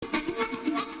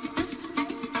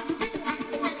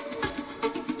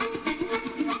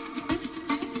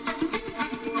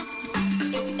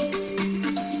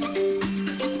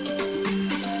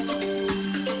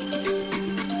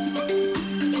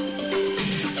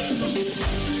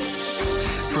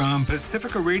From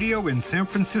Pacifica Radio in San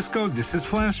Francisco, this is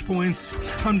Flashpoints.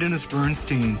 I'm Dennis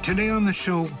Bernstein. Today on the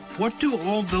show, what do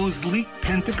all those leaked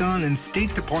Pentagon and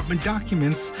State Department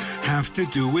documents have to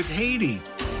do with Haiti?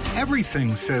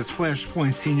 Everything, says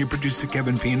Flashpoint senior producer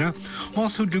Kevin Pina.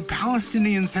 Also, do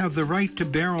Palestinians have the right to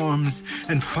bear arms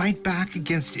and fight back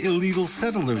against illegal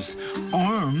settlers,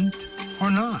 armed or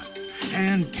not?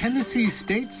 And Tennessee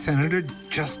State Senator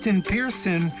Justin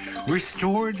Pearson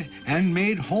restored and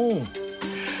made whole.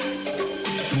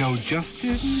 No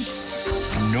justice,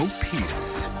 no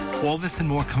peace. All this and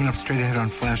more coming up straight ahead on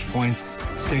Flashpoints.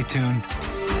 Stay tuned.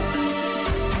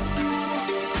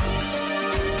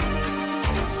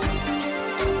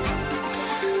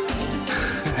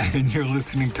 And you're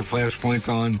listening to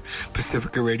Flashpoints on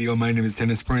Pacifica Radio. My name is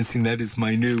Dennis Bernstein. That is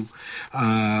my new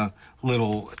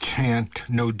little chant,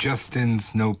 no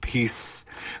justice, no peace.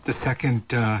 The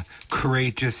second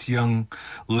courageous young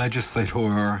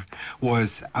legislator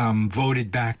was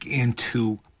voted back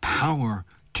into power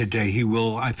today. He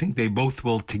will, I think they both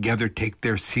will together take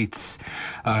their seats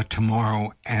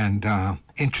tomorrow. And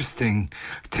interesting,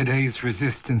 today's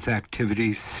resistance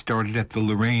activities started at the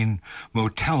Lorraine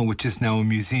Motel, which is now a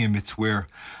museum. It's where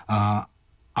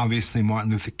obviously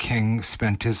Martin Luther King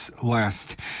spent his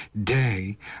last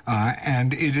day.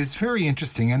 And it is very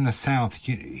interesting. In the South,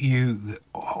 you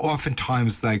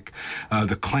oftentimes, like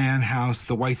the Klan House,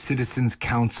 the White Citizens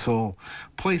Council,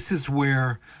 places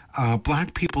where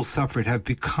black people suffered have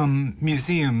become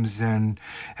museums and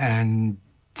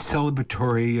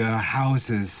celebratory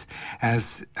houses,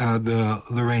 as the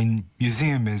Lorraine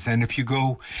Museum is. And if you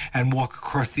go and walk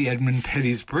across the Edmund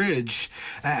Pettus Bridge,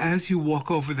 as you walk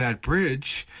over that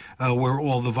bridge where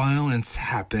all the violence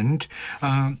happened,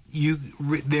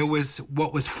 there was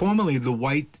what was formerly the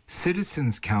White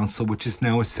Citizens Council, which is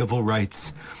now a civil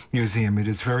rights museum. It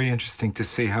is very interesting to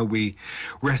see how we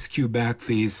rescue back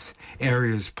these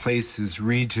areas, places,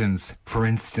 regions, for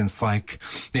instance, like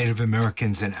Native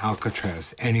Americans in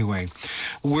Alcatraz. Anyway,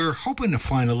 we're hoping to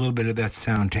find a little bit of that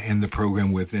sound to end the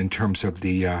program with, in terms of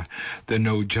the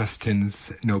no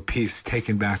justice, no peace,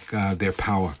 taking back their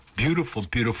power. Beautiful,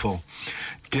 beautiful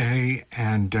day,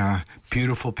 and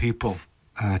beautiful people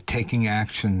taking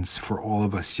actions for all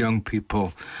of us, young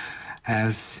people,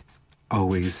 as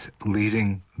always,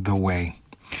 leading the way.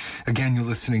 Again, you're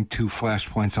listening to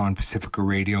Flashpoints on Pacifica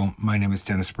Radio. My name is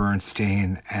Dennis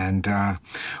Bernstein, and,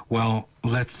 well,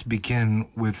 let's begin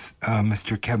with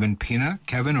Mr. Kevin Pina.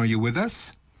 Kevin, are you with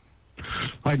us?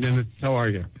 Hi, Dennis. How are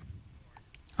you?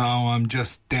 Oh, I'm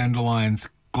just dandelions.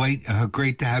 Great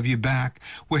to have you back.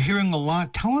 We're hearing a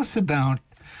lot. Tell us about,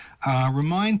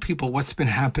 remind people what's been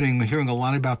happening. We're hearing a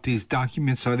lot about these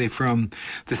documents. Are they from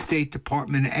the State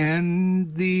Department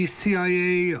and the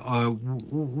CIA?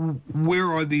 Where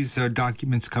are these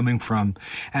documents coming from?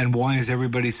 And why is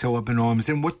everybody so up in arms?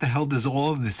 And what the hell does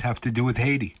all of this have to do with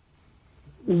Haiti?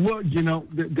 Well, you know,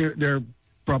 there are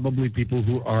probably people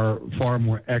who are far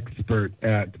more expert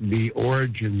at the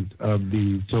origins of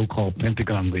the so-called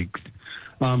Pentagon leaks.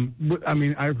 But, I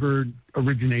mean, I've heard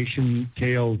origination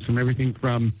tales from everything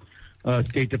from a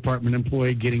State Department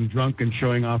employee getting drunk and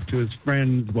showing off to his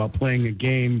friends while playing a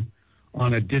game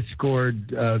on a Discord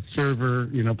server,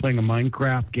 you know, playing a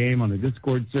Minecraft game on a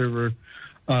Discord server,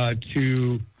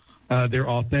 to they're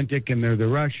authentic and they're the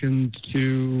Russians,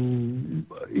 to,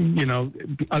 you know,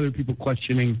 other people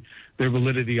questioning their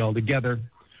validity altogether.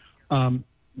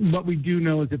 What we do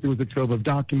know is that there was a trove of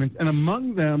documents, and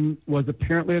among them was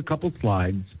apparently a couple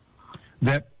slides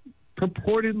that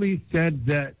purportedly said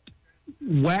that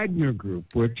Wagner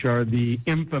Group, which are the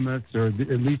infamous, or at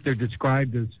least they're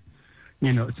described as,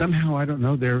 you know, somehow, I don't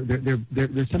know, they're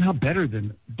somehow better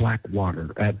than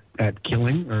Blackwater at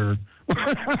killing, or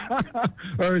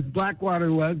or as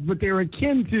Blackwater was, but they were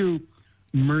akin to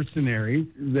mercenaries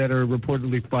that are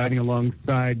reportedly fighting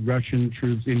alongside Russian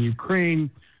troops in Ukraine.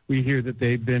 We hear that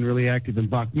they've been really active in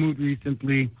Bakhmut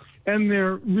recently, and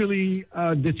they're really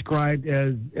described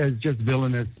as just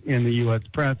villainous in the U.S.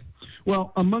 press.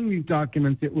 Well, among these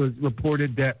documents, it was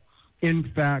reported that, in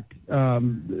fact,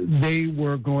 they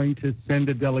were going to send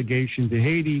a delegation to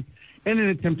Haiti in an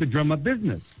attempt to drum up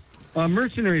business,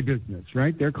 mercenary business,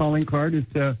 right? Their calling card is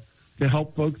to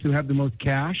help folks who have the most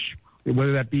cash,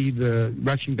 whether that be the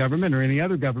Russian government or any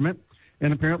other government.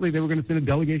 And apparently they were going to send a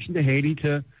delegation to Haiti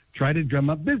to try to drum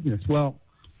up business. Well,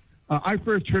 I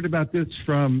first heard about this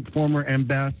from former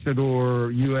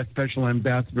ambassador, U.S. Special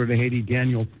Ambassador to Haiti,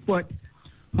 Daniel Foote,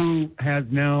 who has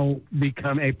now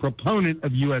become a proponent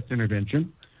of U.S.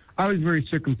 intervention. I was very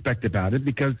circumspect about it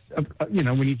because, you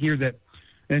know, when you hear that,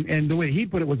 and the way he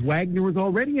put it was Wagner was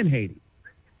already in Haiti,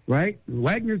 right?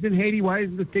 Wagner's in Haiti. Why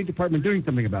isn't the State Department doing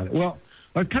something about it? Well,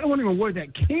 I was kind of wondering where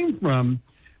that came from.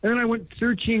 And then I went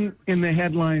searching in the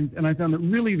headlines, and I found that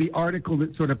really the article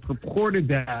that sort of purported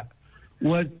that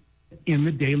was in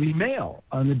the Daily Mail.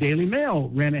 The Daily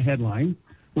Mail ran a headline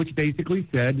which basically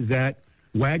said that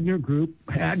Wagner Group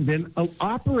had been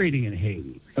operating in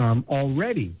Haiti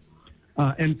already.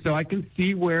 And so I can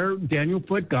see where Daniel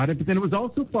Foote got it, but then it was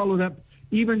also followed up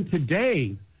even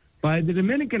today by the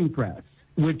Dominican press,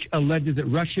 which alleges that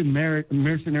Russian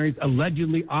mercenaries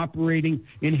allegedly operating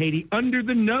in Haiti under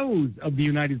the nose of the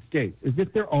United States, as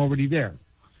if they're already there.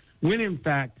 When, in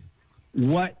fact,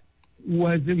 what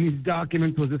was in these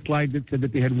documents was a slide that said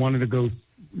that they had wanted to go,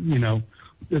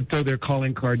 throw their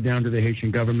calling card down to the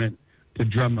Haitian government to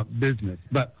drum up business.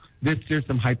 But there's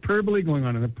some hyperbole going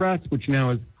on in the press, which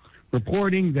now is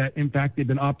reporting that, in fact, they've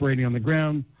been operating on the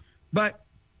ground. But,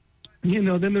 then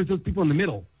there's those people in the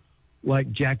middle,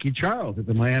 like Jackie Charles at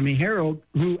the Miami Herald,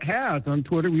 who has, on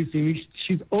Twitter, we've seen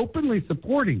she's openly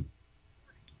supporting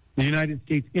the United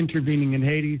States intervening in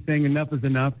Haiti, saying enough is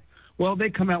enough. Well,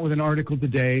 they come out with an article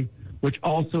today which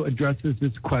also addresses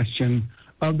this question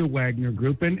of the Wagner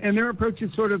Group, and their approach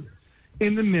is sort of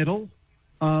in the middle.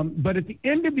 But at the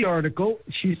end of the article,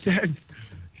 she says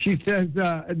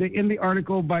they end the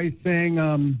article by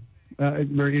saying,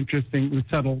 very interesting,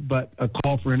 subtle, but a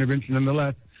call for intervention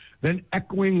nonetheless. Then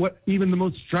echoing what even the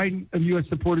most strident of U.S.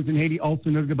 supporters in Haiti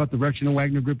also noted about the Russian and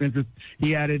Wagner Group interests,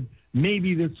 he added,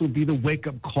 maybe this will be the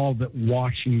wake-up call that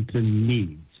Washington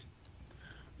needs.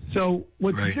 So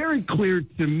what's very clear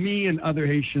to me and other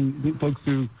Haitian folks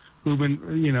who've been,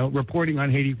 reporting on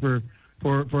Haiti for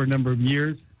a number of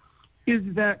years is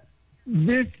that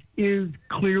this is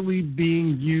clearly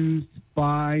being used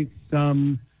by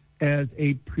some as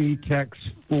a pretext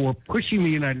for pushing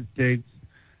the United States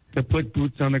to put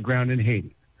boots on the ground in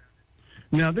Haiti.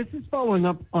 Now, this is following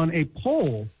up on a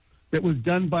poll that was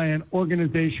done by an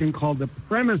organization called the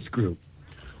Premise Group,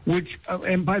 which,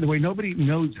 and by the way, nobody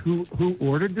knows who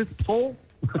ordered this poll,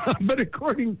 but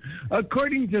according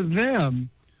to them,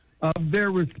 of their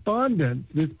respondents,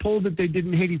 this poll that they did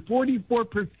in Haiti,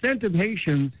 44% of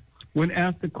Haitians, when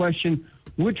asked the question,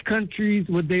 which countries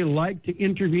would they like to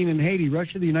intervene in Haiti,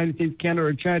 Russia, the United States, Canada,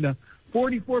 or China,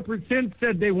 44%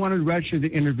 said they wanted Russia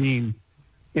to intervene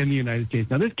in the United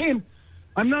States. Now, this came,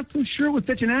 I'm not so sure it was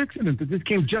such an accident that this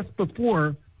came just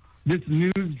before this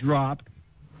news dropped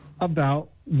about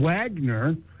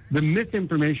Wagner, the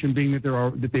misinformation being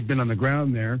that they've been on the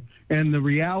ground there, and the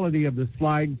reality of the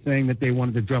slide saying that they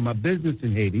wanted to drum up business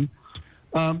in Haiti.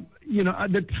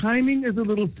 The timing is a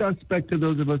little suspect to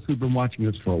those of us who've been watching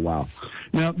this for a while.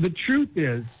 Now, the truth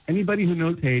is, anybody who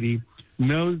knows Haiti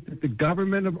knows that the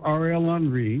government of Ariel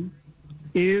Henry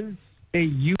is a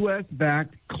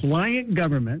U.S.-backed client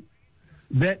government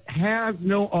that has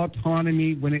no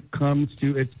autonomy when it comes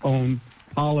to its own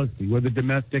policy, whether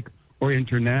domestic or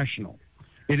international.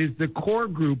 It is the core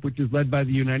group, which is led by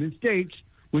the United States,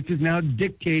 which is now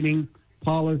dictating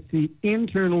policy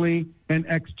internally and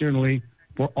externally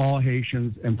for all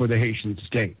Haitians and for the Haitian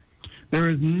state. There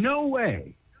is no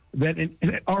way that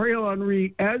Ariel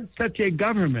Henry, as such a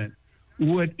government,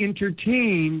 would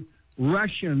entertain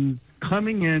Russians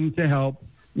coming in to help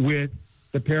with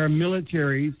the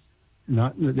paramilitaries.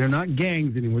 They're not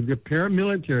gangs anymore. They're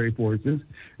paramilitary forces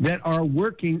that are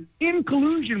working in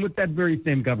collusion with that very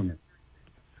same government.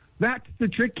 That's the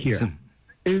trick here,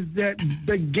 is that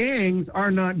the gangs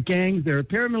are not gangs. They're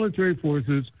paramilitary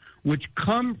forces which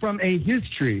come from a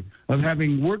history of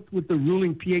having worked with the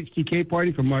ruling PHTK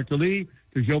party from Martelly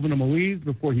to Jovenel Moïse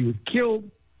before he was killed,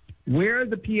 where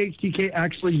the PHTK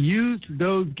actually used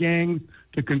those gangs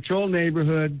to control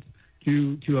neighborhoods,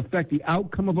 to affect the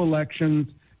outcome of elections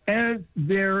as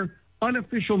their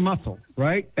unofficial muscle,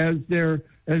 right? As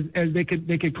they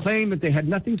could claim that they had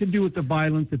nothing to do with the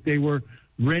violence that they were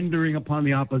rendering upon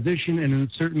the opposition and in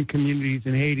certain communities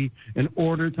in Haiti in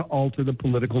order to alter the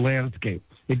political landscape.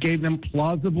 It gave them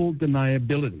plausible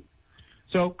deniability.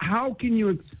 So how can you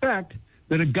expect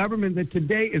that a government that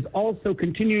today is also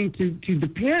continuing to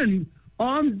depend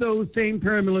on those same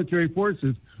paramilitary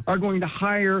forces are going to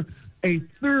hire a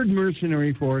third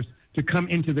mercenary force to come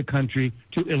into the country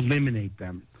to eliminate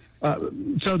them?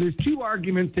 So there's two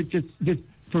arguments that just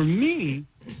for me,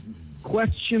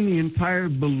 question the entire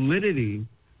validity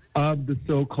of the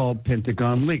so-called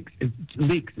Pentagon leaks.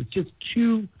 It's just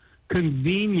too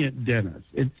convenient, Dennis.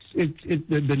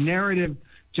 The narrative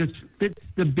just fits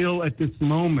the bill at this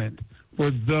moment for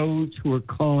those who are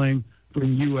calling for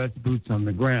U.S. boots on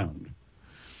the ground.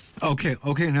 Okay.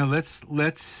 Now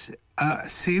let's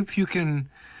see if you can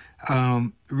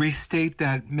restate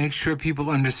that, make sure people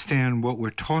understand what we're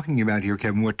talking about here,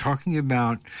 Kevin. We're talking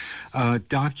about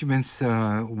documents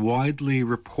widely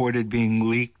reported being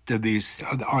leaked.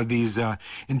 Are these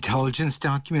intelligence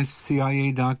documents,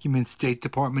 CIA documents, State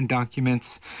Department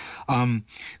documents?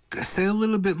 Say a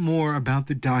little bit more about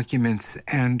the documents,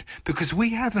 and because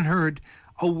we haven't heard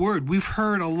a word. We've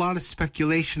heard a lot of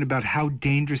speculation about how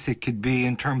dangerous it could be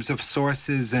in terms of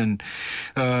sources and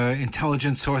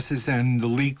intelligence sources and the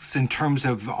leaks in terms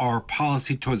of our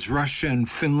policy towards Russia and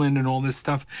Finland and all this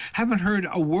stuff. Haven't heard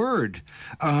a word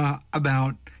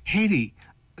about Haiti.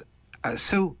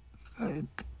 So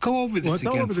go over this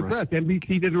again for us. It's all over the press. us.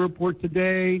 NBC did a report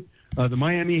today. The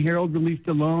Miami Herald released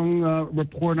a long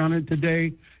report on it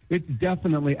today. It's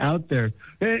definitely out there,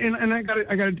 and I got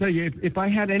to tell you, if I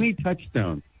had any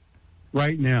touchstone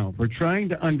right now for trying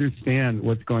to understand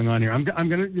what's going on here, I'm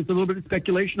gonna. It's a little bit of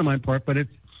speculation on my part, but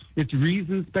it's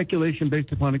reasoned speculation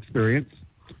based upon experience,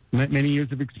 many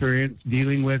years of experience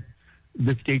dealing with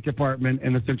the State Department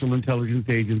and the Central Intelligence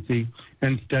Agency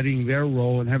and studying their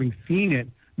role and having seen it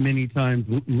many times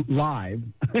live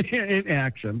in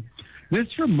action. This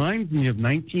reminds me of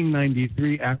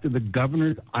 1993 after the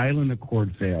Governor's Island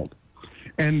Accord failed.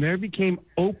 And there became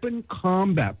open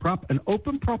combat, an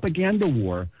open propaganda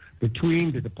war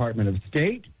between the Department of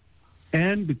State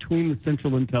and between the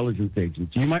Central Intelligence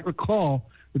Agency. You might recall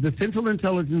that the Central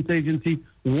Intelligence Agency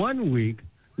 1 week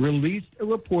released a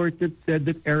report that said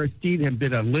that Aristide had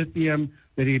been on lithium,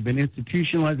 that he had been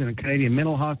institutionalized in a Canadian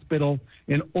mental hospital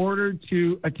in order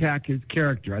to attack his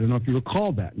character. I don't know if you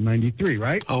recall that in 93,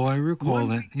 right? Oh, I recall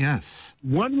that, yes.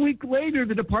 1 week later,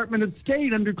 the Department of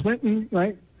State under Clinton,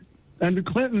 President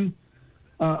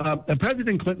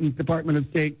Clinton's Department of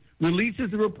State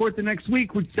releases a report the next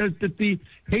week which says that the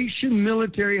Haitian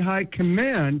Military High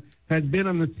Command had been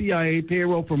on the CIA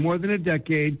payroll for more than a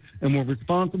decade and were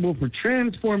responsible for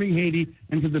transforming Haiti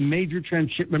into the major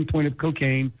transshipment point of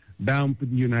cocaine bound for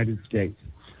the United States.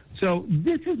 So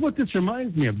this is what this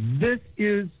reminds me of. This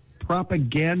is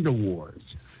propaganda wars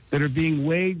that are being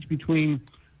waged between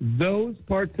those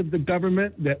parts of the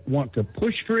government that want to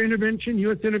push for intervention,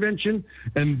 U.S. intervention,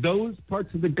 and those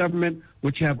parts of the government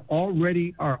which have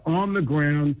already are on the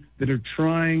ground that are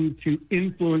trying to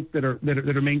influence, that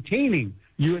are maintaining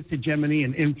U.S. hegemony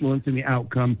and influence in the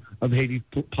outcome of Haiti's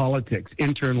politics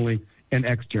internally and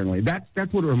externally.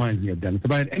 That's what it reminds me of, Dennis.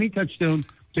 If I had any touchstone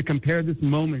to compare this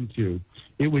moment to,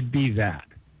 it would be that.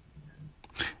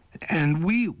 And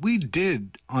we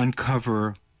did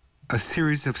uncover a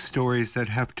series of stories that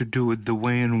have to do with the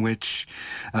way in which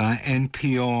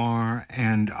NPR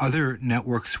and other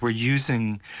networks were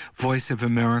using Voice of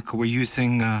America, were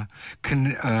using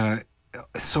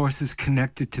sources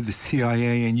connected to the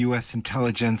CIA and U.S.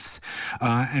 intelligence.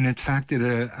 And in fact, at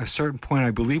a certain point,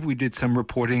 I believe we did some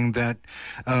reporting that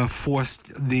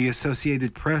forced the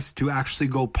Associated Press to actually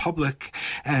go public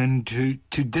and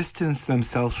to distance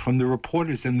themselves from the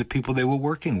reporters and the people they were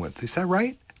working with. Is that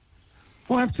right?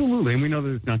 Well, absolutely. And we know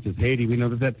that it's not just Haiti. We know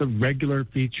that that's a regular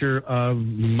feature of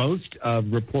most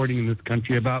of reporting in this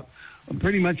country about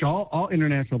pretty much all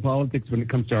international politics when it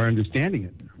comes to our understanding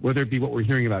it, whether it be what we're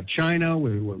hearing about China,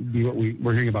 whether it be what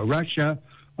we're hearing about Russia,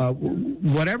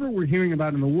 whatever we're hearing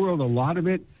about in the world, a lot of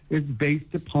it is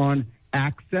based upon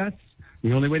access.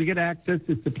 The only way to get access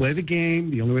is to play the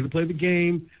game. The only way to play the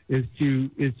game is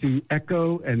to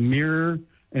echo and mirror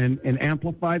and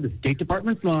amplify the State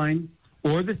Department's line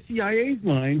or the CIA's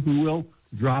line, who will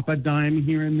drop a dime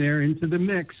here and there into the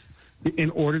mix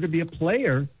in order to be a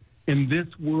player in this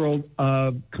world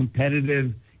of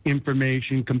competitive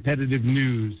information, competitive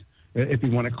news, if you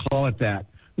want to call it that,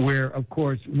 where, of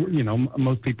course,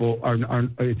 most people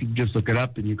aren't, if you just look it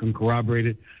up and you can corroborate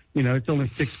it, it's only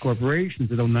 6 corporations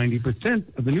that own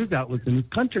 90% of the news outlets in this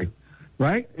country,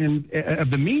 right? And of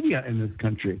the media in this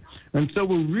country. And so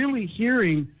we're really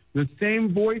hearing the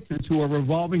same voices who are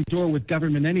revolving door with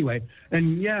government anyway.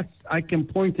 And yes, I can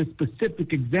point to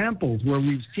specific examples where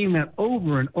we've seen that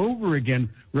over and over again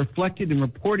reflected in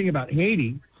reporting about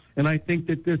Haiti. And I think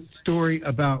that this story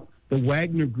about the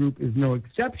Wagner Group is no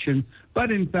exception.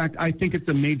 But in fact, I think it's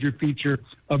a major feature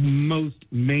of most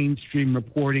mainstream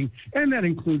reporting, and that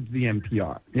includes the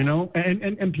NPR, And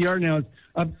NPR now is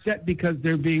upset because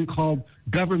they're being called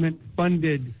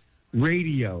government-funded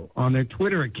radio on their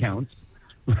Twitter accounts.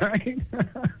 Right,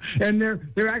 and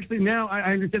they're actually now.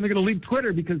 I understand they're going to leave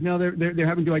Twitter because now they're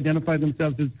having to identify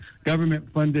themselves as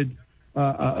government-funded,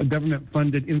 a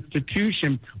government-funded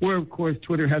institution. Where, of course,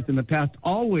 Twitter has in the past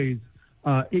always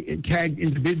tagged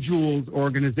individuals,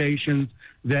 organizations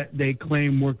that they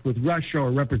claim worked with Russia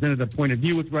or represented a point of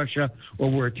view with Russia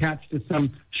or were attached to some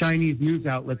Chinese news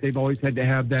outlet. They've always had to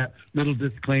have that little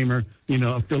disclaimer,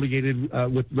 affiliated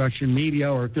with Russian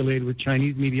media or affiliated with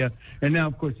Chinese media. And now,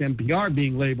 of course, NPR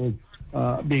being labeled,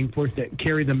 being forced to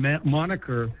carry the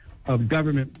moniker of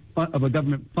a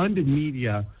government-funded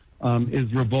media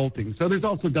is revolting. So there's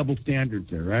also double standards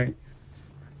there, right?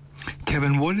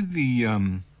 Kevin, what are the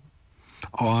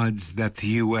odds that the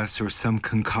U.S. or some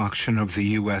concoction of the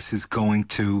U.S. is going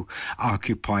to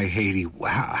occupy Haiti?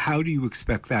 How do you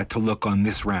expect that to look on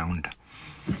this round?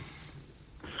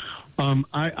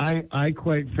 I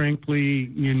quite frankly,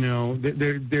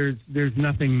 there's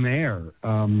nothing there.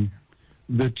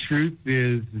 The truth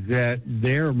is that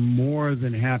they're more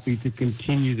than happy to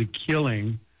continue the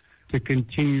killing, to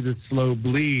continue the slow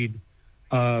bleed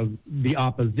of the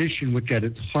opposition, which at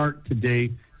its heart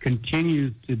today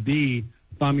continues to be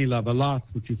Famille Lavalas,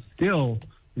 which is still,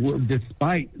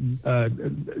 despite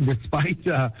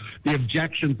the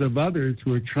objections of others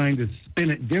who are trying to spin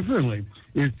it differently,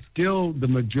 is still the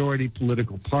majority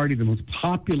political party, the most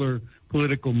popular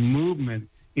political movement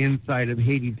inside of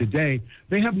Haiti today.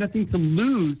 They have nothing to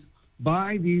lose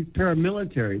by these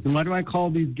paramilitaries. And why do I call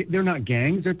these? They're not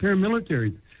gangs, they're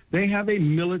paramilitaries. They have a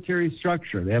military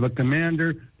structure. They have a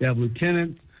commander, they have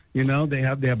lieutenants, they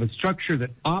have a structure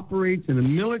that operates in a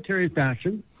military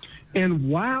fashion. And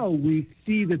while we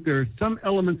see that there are some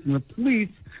elements in the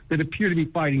police that appear to be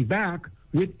fighting back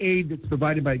with aid that's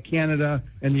provided by Canada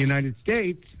and the United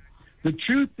States, the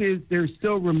truth is there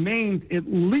still remains at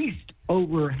least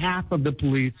over half of the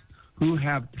police who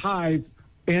have ties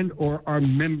and or are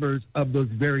members of those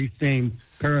very same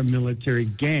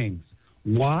paramilitary gangs.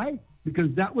 Why?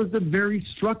 Because that was the very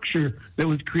structure that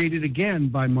was created again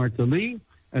by Martelly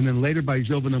and then later by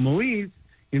Jovenel Moïse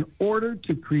in order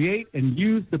to create and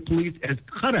use the police as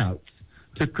cutouts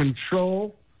to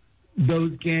control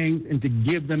those gangs and to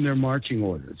give them their marching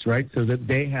orders, right? So that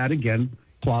they had, again,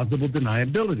 plausible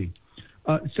deniability.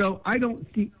 So I don't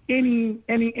see any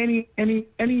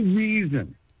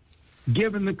reason,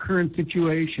 given the current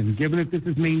situation, given that this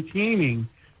is maintaining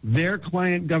their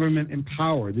client government in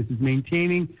power, this is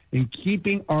maintaining and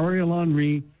keeping Ariel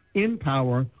Henry in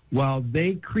power while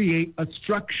they create a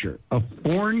structure, a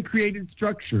foreign-created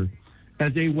structure,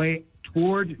 as a way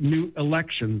toward new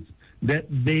elections that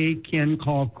they can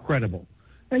call credible.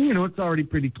 And, it's already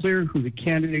pretty clear who the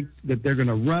candidates that they're going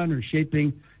to run are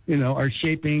shaping, the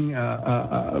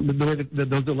way that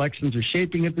those elections are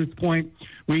shaping at this point.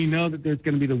 We know that there's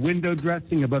going to be the window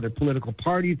dressing of other political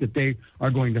parties that they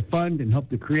are going to fund and help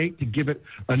to create to give it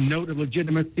a note of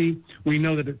legitimacy. We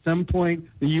know that at some point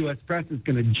the U.S. press is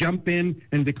going to jump in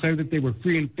and declare that they were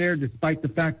free and fair, despite the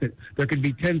fact that there could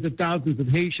be tens of thousands of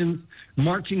Haitians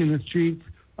marching in the streets,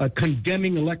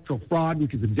 condemning electoral fraud,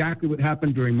 which is exactly what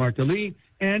happened during Martelly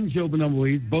and Jovenel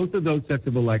Moïse, both of those sets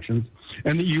of elections.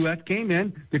 And the U.S. came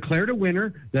in, declared a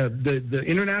winner. The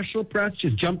international press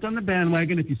just jumped on the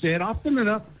bandwagon. If you say it often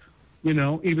enough,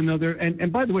 even though they're...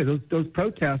 And by the way, those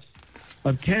protests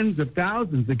of tens of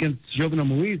thousands against Jovenel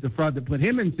Moïse, the fraud that put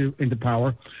him into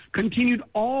power, continued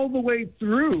all the way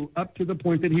through up to the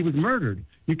point that he was murdered.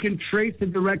 You can trace a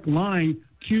direct line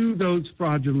to those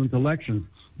fraudulent elections.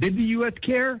 Did the U.S.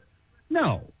 care?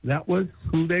 No. That was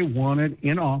who they wanted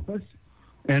in office.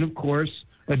 And, of course,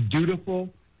 a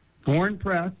dutiful foreign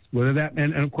press, whether that,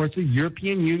 and of course, the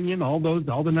European Union, all the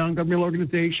non-governmental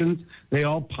organizations, they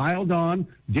all piled on,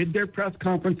 did their press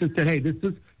conferences, said, hey, this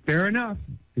is fair enough.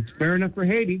 It's fair enough for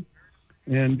Haiti.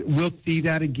 And we'll see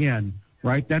that again,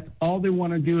 right? That's all they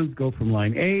want to do is go from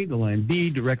line A to line B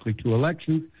directly to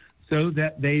elections so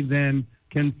that they then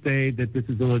can say that this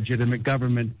is a legitimate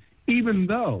government, even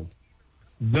though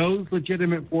those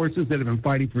legitimate forces that have been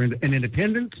fighting for an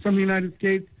independence from the United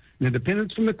States, an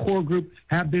independence from the core group,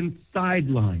 have been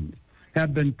sidelined,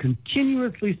 have been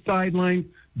continuously sidelined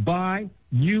by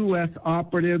U.S.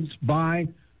 operatives, by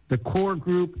the core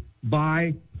group,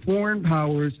 by foreign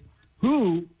powers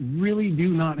who really do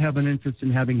not have an interest in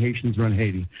having Haitians run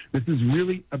Haiti. This is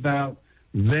really about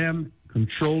them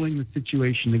controlling the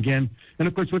situation again. And,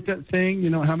 of course, what's that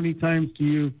saying? How many times do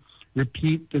you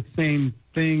repeat the same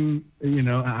thing,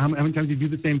 how many times you do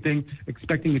the same thing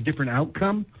expecting a different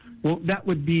outcome? Well, that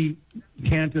would be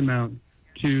tantamount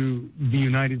to the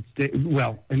United States.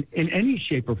 Well, in any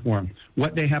shape or form,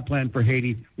 what they have planned for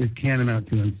Haiti is tantamount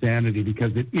to insanity,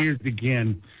 because it is,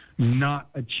 again, not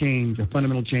a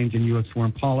fundamental change in U.S.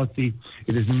 foreign policy.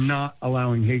 It is not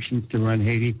allowing Haitians to run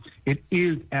Haiti. It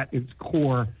is, at its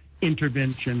core,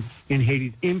 intervention in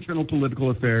Haiti's internal political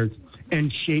affairs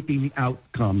and shaping the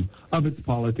outcome of its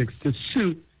politics to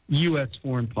suit U.S.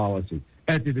 foreign policy,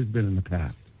 as it has been in the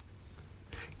past.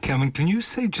 Kevin, can you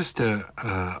say just a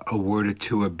word or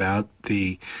two about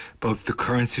both the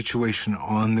current situation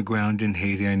on the ground in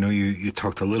Haiti? I know you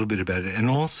talked a little bit about it, and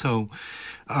also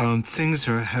things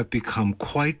have become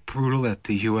quite brutal at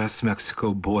the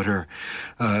U.S.-Mexico border.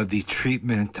 The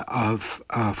treatment of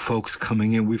folks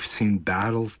coming in, we've seen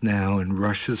battles now and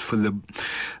rushes for the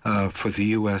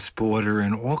U.S. border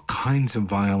and all kinds of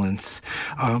violence,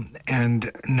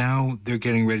 and now they're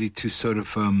getting ready to sort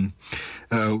of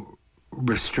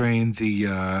restrain the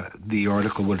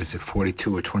article. What is it,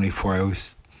 42 or 24? I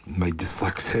always my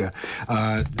dyslexia.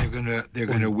 They're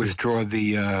gonna withdraw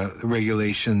the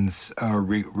regulations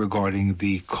regarding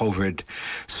the COVID.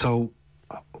 So,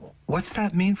 what's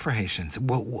that mean for Haitians?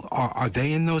 Are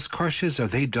they in those crushes? Are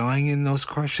they dying in those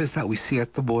crushes that we see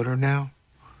at the border now?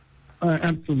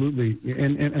 Absolutely,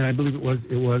 and I believe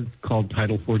it was called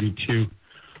Title 42,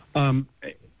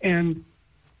 and.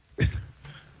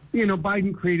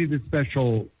 Biden created a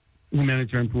special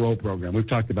humanitarian parole program. We've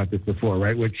talked about this before,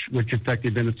 right? Which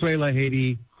affected Venezuela,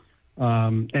 Haiti,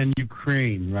 and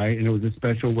Ukraine, right? And it was a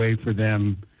special way for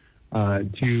them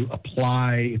to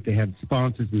apply, if they had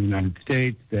sponsors in the United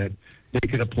States, that they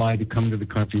could apply to come to the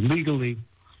country legally.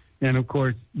 And of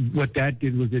course, what that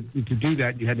did was to do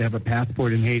that, you had to have a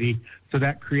passport in Haiti. So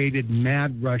that created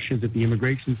mad rushes at the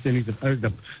immigration centers,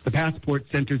 the passport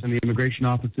centers and the immigration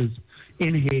offices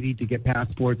in Haiti to get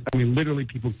passports. I mean, literally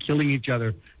people killing each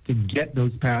other to get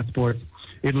those passports.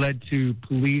 It led to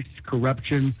police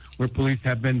corruption, where police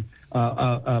have been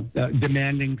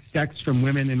demanding sex from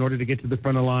women in order to get to the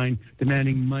front of the line,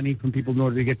 demanding money from people in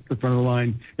order to get to the front of the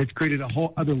line. It's created a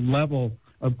whole other level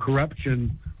of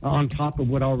corruption on top of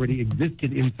what already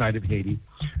existed inside of Haiti.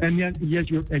 And yet, yes,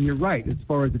 you're right. As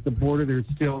far as at the border, there's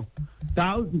still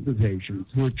thousands of Haitians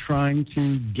who are trying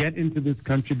to get into this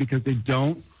country because they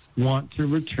don't want to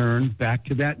return back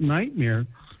to that nightmare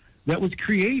that was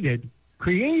created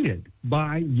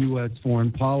by U.S.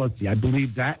 foreign policy. I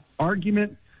believe that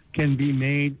argument can be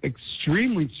made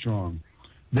extremely strong,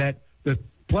 that the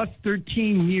plus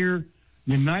 13-year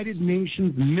United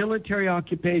Nations military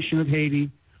occupation of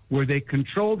Haiti, where they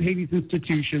controlled Haiti's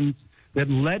institutions, that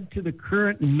led to the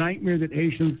current nightmare that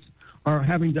Haitians are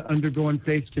having to undergo and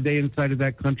face today inside of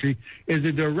that country, is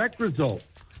a direct result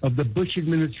of the Bush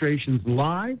administration's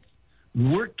lies,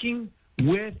 working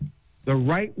with the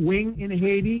right wing in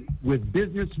Haiti, with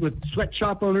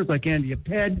sweatshop owners like Andy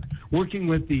Aped, working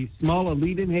with the small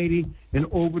elite in Haiti, and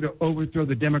to overthrow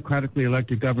the democratically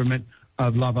elected government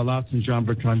of Lavalas and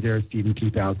Jean-Bertrand Aristide in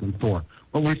 2004.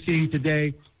 What we're seeing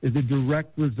today is a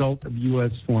direct result of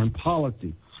U.S. foreign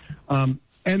policy. And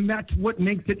that's what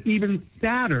makes it even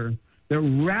sadder, that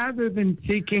rather than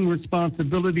taking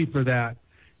responsibility for that,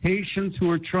 Haitians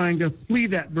who are trying to flee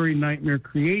that very nightmare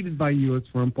created by U.S.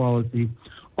 foreign policy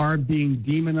are being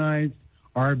demonized,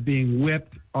 are being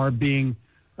whipped, are being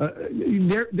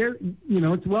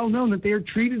it's well known that they are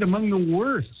treated among the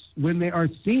worst when they are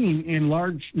seen in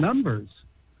large numbers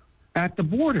at the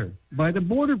border by the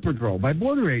Border Patrol, by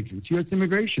border agents, U.S.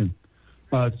 Immigration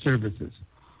Services.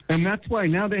 And that's why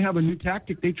now they have a new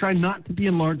tactic. They try not to be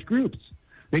in large groups.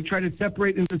 They try to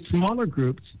separate into smaller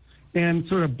groups and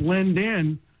sort of blend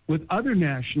in with other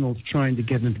nationals trying to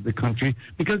get into the country,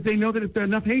 because they know that if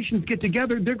enough Haitians get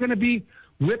together, they're going to be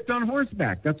whipped on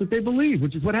horseback. That's what they believe,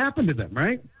 which is what happened to them,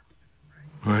 right?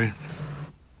 Right.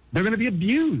 They're going to be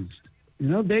abused.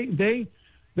 Yet they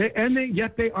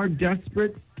are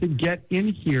desperate to get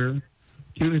in here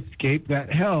to escape that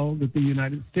hell that the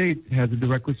United States has a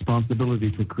direct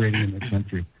responsibility for creating in the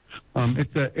country.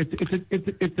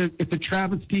 It's a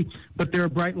travesty, but there are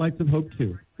bright lights of hope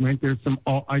too. Right?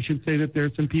 I should say that there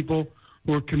are some people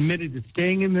who are committed to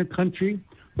staying in their country,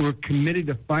 who are committed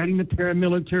to fighting the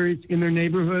paramilitaries in their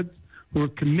neighborhoods, who are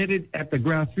committed at the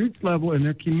grassroots level in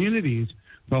their communities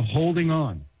to holding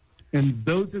on. And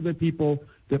those are the people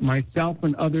that myself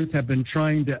and others have been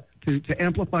trying to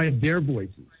amplify their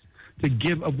voices, to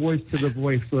give a voice to the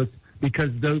voiceless, because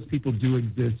those people do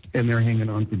exist and they're hanging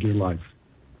on for dear life.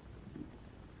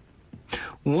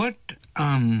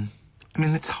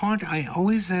 It's hard. I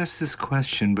always ask this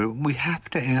question, but we have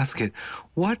to ask it.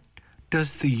 What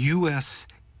does the U.S.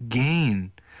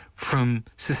 gain from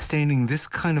sustaining this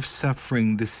kind of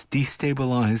suffering, this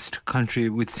destabilized country? It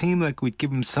would seem like we'd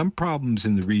give them some problems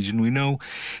in the region. We know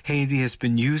Haiti has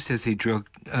been used as a drug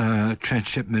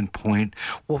transshipment point.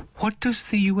 Well, what does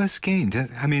the U.S. gain?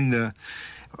 Just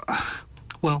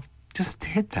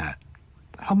hit that.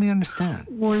 Help me understand.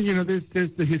 Well,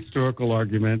 there's the historical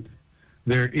argument.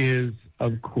 There is,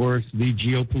 of course, the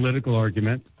geopolitical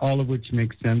argument, all of which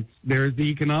makes sense. There is the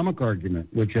economic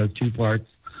argument, which has two parts.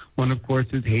 One, of course,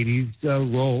 is Haiti's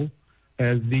role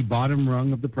as the bottom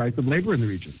rung of the price of labor in the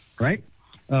region, right?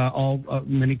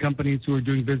 Many companies who are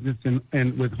doing business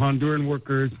with Honduran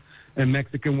workers and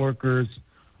Mexican workers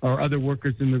or other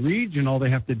workers in the region, all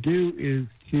they have to do is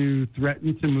to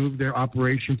threaten to move their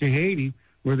operation to Haiti,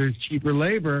 where there's cheaper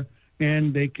labor,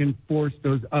 and they can force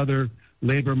those other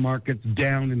labor markets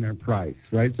down in their price,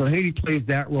 right? So Haiti plays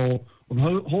that role of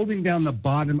holding down the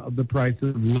bottom of the price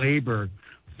of labor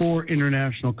for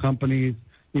international companies,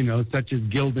 such as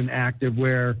Gildan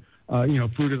Activewear,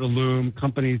 Fruit of the Loom,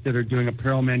 companies that are doing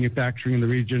apparel manufacturing in the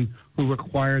region who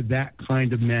require that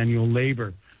kind of manual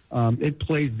labor. It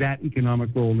plays that economic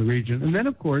role in the region. And then,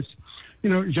 of course,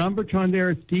 Jean-Bertrand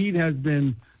Aristide has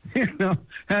been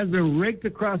raked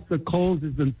across the coals.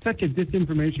 There's been such a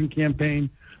disinformation campaign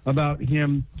about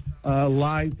him,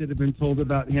 lies that have been told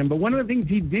about him. But one of the things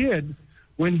he did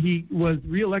when he was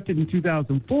reelected in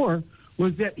 2004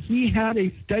 was that he had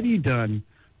a study done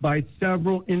by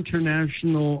several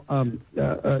international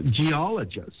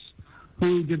geologists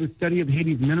who did a study of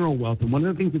Haiti's mineral wealth. And one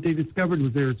of the things that they discovered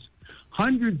was there's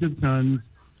hundreds of tons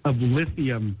of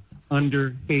lithium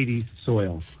under Haiti's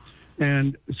soil.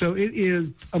 And so it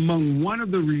is among one of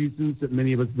the reasons that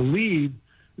many of us believe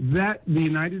that the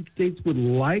United States would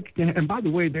like to, and by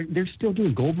the way, they're still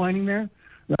doing gold mining there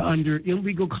under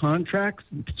illegal contracts,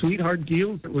 sweetheart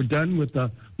deals that were done with the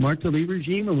Martelly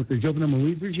regime and with the Jovenel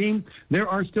Moïse regime. There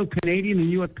are still Canadian and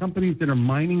U.S. companies that are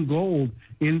mining gold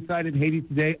inside of Haiti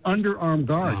today under armed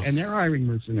guard, and they're hiring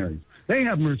mercenaries. They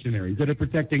have mercenaries that are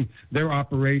protecting their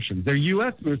operations. They're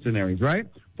U.S. mercenaries, right?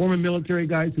 Former military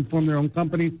guys who form their own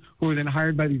companies who are then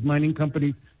hired by these mining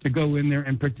companies to go in there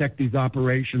and protect these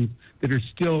operations that are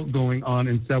still going on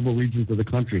in several regions of the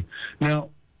country.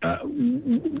 Now,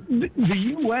 the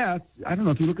U.S., I don't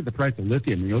know, if you look at the price of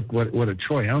lithium and you look what a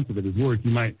troy ounce of it is worth, you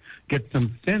might get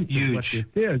some sense of what this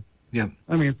is. Yeah.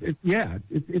 I mean,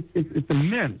 it's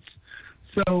immense.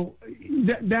 So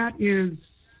that is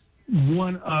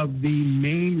one of the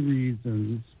main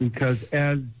reasons, because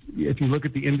if you look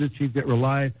at the industries that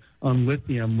rely on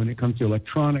lithium when it comes to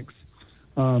electronics,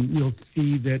 you'll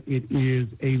see that it is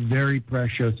a very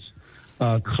precious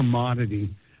commodity.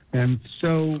 And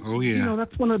so,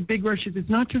 that's one of the big rushes. It's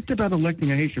not just about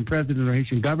electing a Haitian president or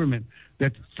Haitian government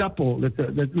that's supple, that's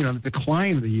a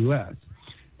client of the U.S.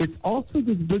 It's also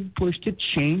this big push to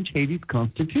change Haiti's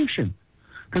constitution.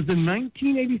 Because the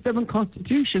 1987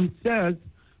 Constitution says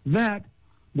that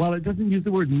while it doesn't use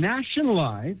the word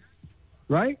nationalize,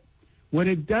 right? What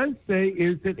it does say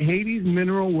is that Haiti's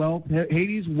mineral wealth,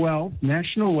 Haiti's wealth,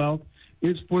 national wealth,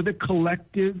 is for the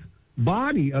collective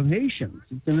body of Haitians.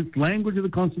 It's in its language of the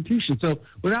Constitution. So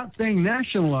without saying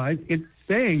nationalize, it's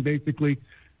saying basically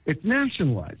it's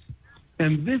nationalized.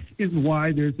 And this is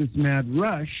why there's this mad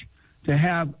rush to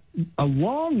have,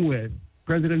 along with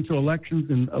presidential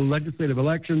elections and legislative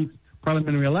elections,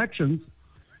 parliamentary elections,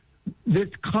 this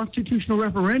constitutional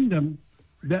referendum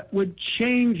that would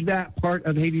change that part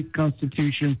of Haiti's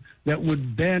constitution that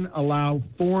would then allow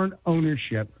foreign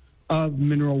ownership of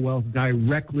mineral wealth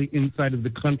directly inside of the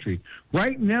country.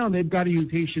 Right now, they've got to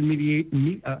use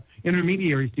Haitian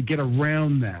intermediaries to get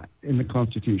around that in the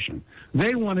Constitution.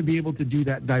 They want to be able to do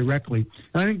that directly.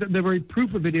 And I think that the very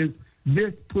proof of it is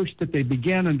this push that they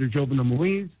began under Jovenel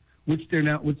Moïse, which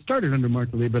started under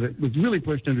Martelly, but it was really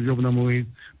pushed under Jovenel Moïse,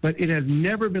 but it has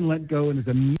never been let go and is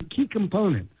a key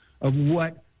component of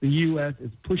what the U.S.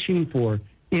 is pushing for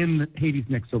in Haiti's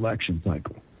next election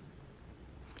cycle.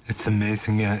 It's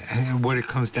amazing. And what it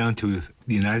comes down to, if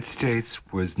the United States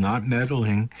was not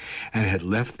meddling and had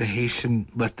let the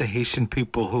Haitian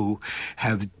people who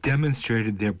have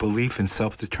demonstrated their belief in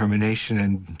self-determination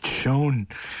and shown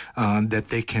that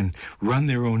they can run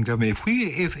their own government.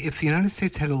 If the United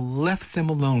States had left them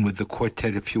alone with the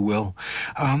quartet, if you will,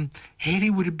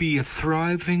 Haiti would be a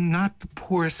thriving, not the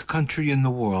poorest country in the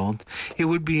world. It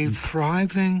would be a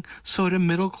thriving sort of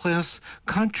middle-class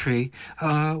country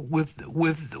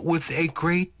with a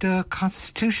great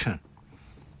constitution.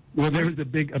 Well, there was a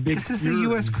big. This is a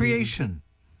U.S. creation.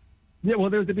 Yeah, well,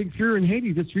 there was a big furor in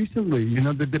Haiti just recently.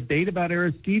 The debate about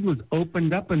Aristide was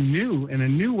opened up in a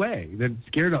new way that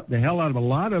scared the hell out of a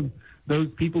lot of those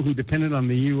people who depended on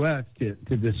the U.S. to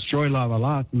destroy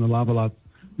Lavalas and the Lavalas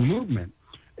movement.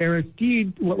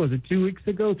 Aristide,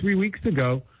 3 weeks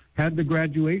ago, had the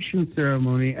graduation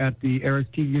ceremony at the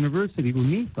Aristide University,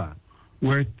 UNIFA,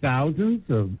 where thousands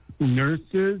of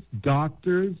nurses,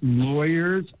 doctors,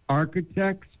 lawyers,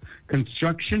 architects,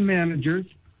 construction managers,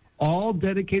 all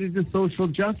dedicated to social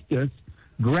justice,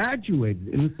 graduated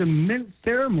in this immense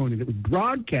ceremony that was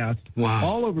broadcast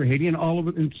all over Haiti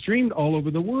and streamed all over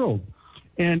the world.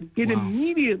 And it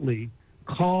immediately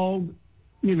called,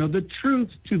 the truth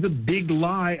to the big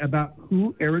lie about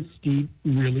who Aristide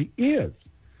really is,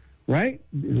 right?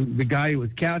 The guy who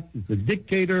was cast as a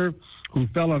dictator, who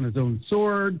fell on his own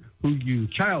sword, who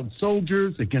used child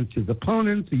soldiers against his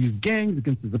opponents, who used gangs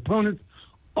against his opponents.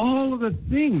 All of the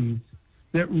things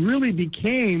that really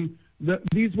became,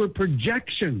 these were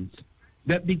projections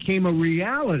that became a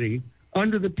reality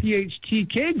under the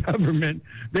PHTK government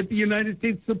that the United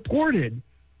States supported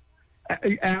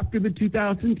after the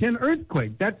 2010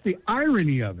 earthquake. That's the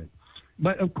irony of it.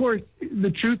 But of course,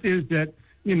 the truth is that,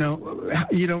 you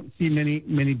don't see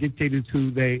many dictators who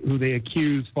they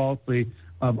accuse falsely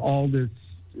of all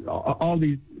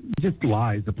these just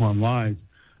lies upon lies,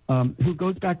 who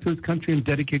goes back to his country and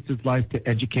dedicates his life to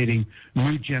educating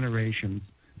new generations,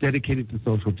 dedicated to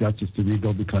social justice to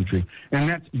rebuild the country. And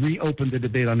that's reopened the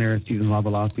debate on Aristide and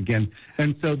Lavalas again.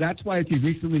 And so that's why if you've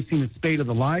recently seen a spate of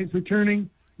the lies returning,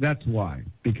 that's why,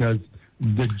 because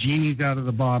the genie's out of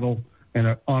the bottle and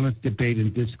an honest debate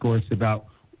and discourse about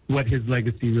what his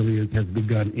legacy really is has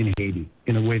begun in Haiti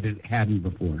in a way that it hadn't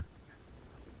before.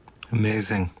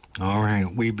 Amazing. All right.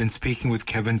 We've been speaking with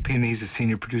Kevin Pinn. He's a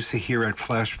senior producer here at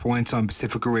Flashpoints on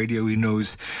Pacifica Radio. He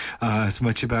knows as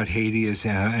much about Haiti as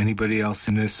anybody else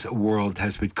in this world,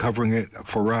 has been covering it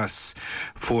for us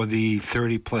for the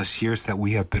 30-plus years that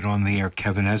we have been on the air.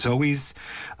 Kevin, as always,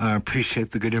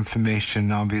 appreciate the good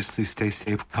information. Obviously, stay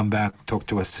safe. Come back. Talk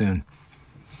to us soon.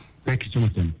 Thank you so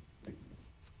much, Tim.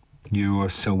 You are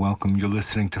so welcome. You're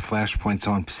listening to Flashpoints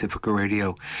on Pacifica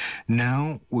Radio.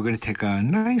 Now, we're going to take a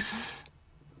nice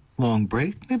long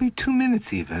break, maybe 2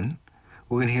 minutes even.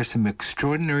 We're going to hear some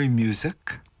extraordinary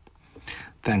music,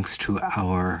 thanks to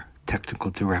our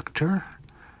technical director,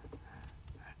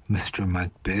 Mr.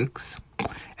 Mike Biggs.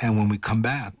 And when we come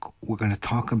back, we're going to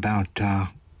talk about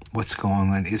what's going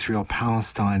on in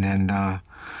Israel-Palestine, and I'm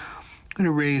going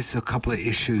to raise a couple of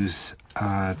issues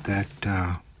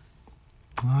that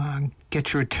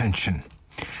get your attention.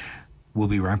 We'll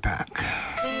be right back.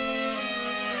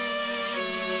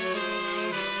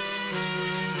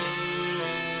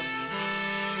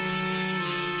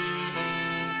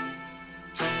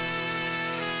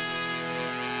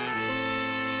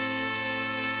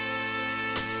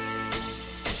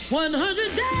 One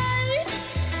 100 days,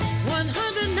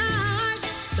 100 nights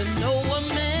to know a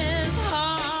man's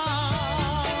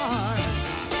heart.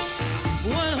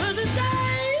 100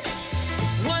 days,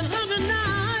 100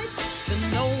 nights to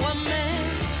know a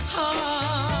man's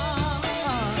heart.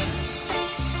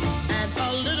 And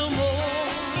a little more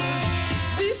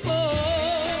before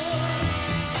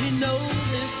he knows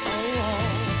his own.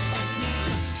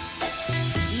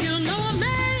 You know a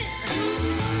man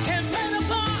can play the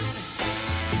part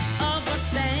of a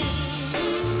saint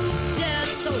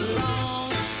just so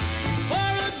long for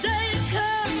a day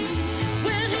comes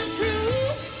when his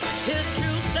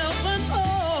true self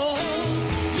unfolds.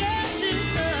 Yes, it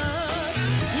does.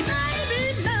 He may be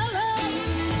mellow,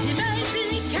 he may be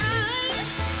kind,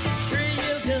 treat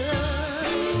you good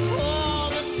all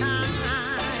the time,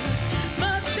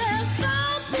 but there's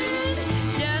something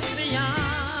just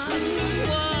beyond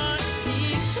what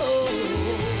he's told.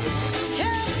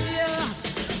 Yeah,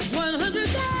 100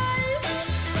 days,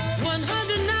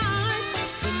 100 nights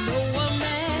to know a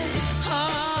man's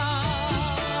heart.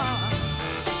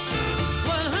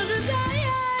 100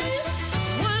 days,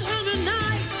 100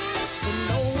 nights to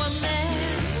know a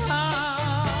man's heart.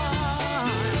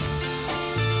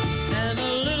 And a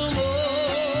little more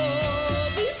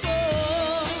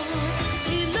before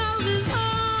he knows his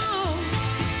home.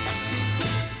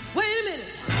 Wait a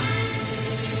minute.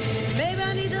 Maybe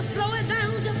I need to slow it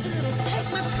down just a little.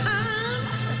 Take my time.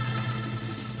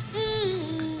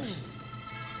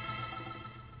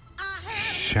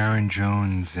 Sharon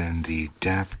Jones and the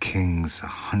Dap Kings,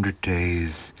 100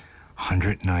 Days,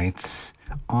 100 Nights,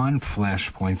 on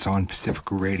Flashpoints on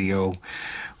Pacifica Radio.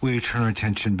 We turn our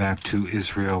attention back to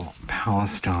Israel,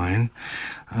 Palestine.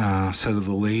 Sort of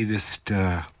the latest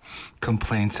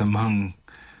complaints among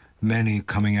many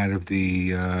coming out of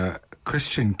the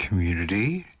Christian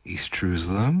community, East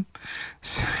Jerusalem,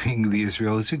 saying the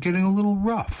Israelis are getting a little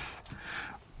rough.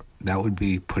 That would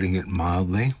be putting it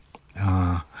mildly.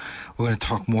 We're going to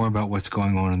talk more about what's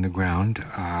going on the ground.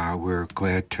 We're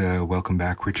glad to welcome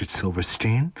back Richard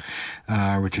Silverstein.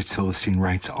 Richard Silverstein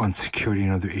writes on security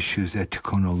and other issues at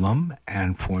Tikkun Olam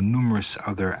and for numerous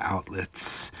other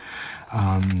outlets.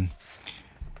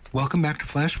 Welcome back to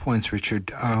Flashpoints,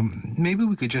 Richard. Maybe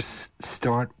we could just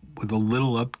start with a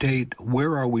little update.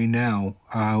 Where are we now?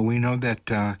 We know that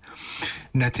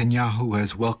Netanyahu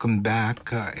has welcomed back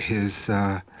his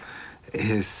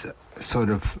sort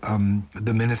of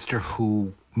the minister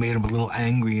who made him a little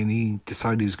angry, and he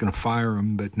decided he was going to fire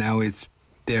him. But now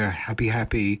they're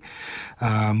happy,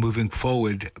 moving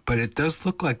forward. But it does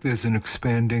look like there's an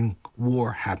expanding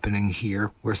war happening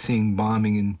here. We're seeing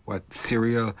bombing in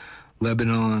Syria,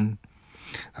 Lebanon,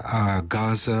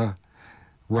 Gaza,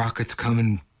 rockets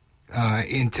coming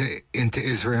into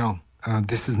Israel.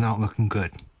 This is not looking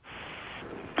good.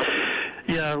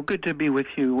 Yeah, good to be with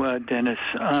you, Dennis.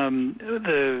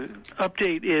 The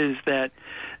update is that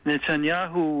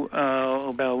Netanyahu,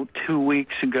 about 2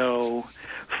 weeks ago,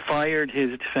 fired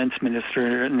his defense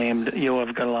minister named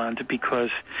Yoav Gallant because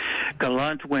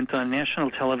Gallant went on national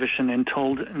television and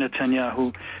told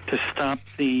Netanyahu to stop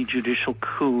the judicial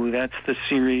coup. That's the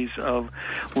series of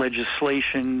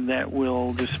legislation that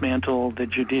will dismantle the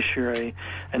judiciary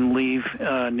and leave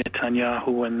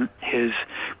Netanyahu and his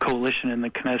coalition in the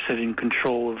Knesset in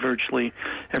control of virtually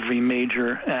every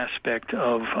major aspect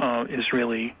of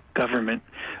Israeli government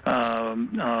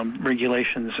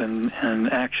regulations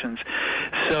and actions.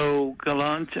 So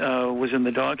Gallant was in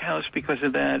the doghouse because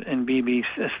of that, and Bibi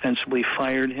ostensibly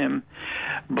fired him.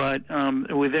 But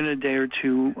within a day or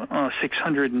two,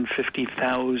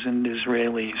 650,000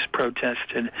 Israelis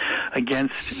protested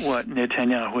against what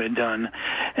Netanyahu had done,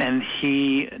 and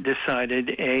he decided,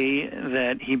 A,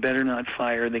 that he better not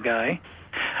fire the guy,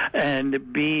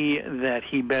 and B, that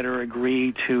he better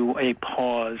agree to a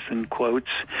pause, in quotes,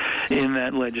 in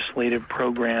that legislative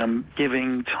program,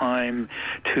 giving time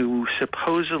to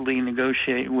supposedly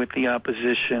negotiate with the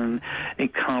opposition a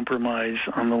compromise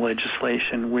on the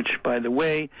legislation, which, by the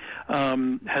way,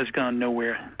 has gone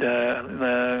nowhere.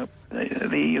 The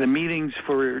meetings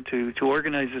to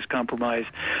organize this compromise,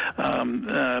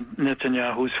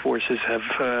 Netanyahu's forces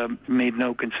have made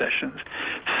no concessions.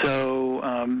 So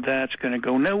that's going to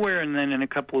go nowhere, and then in a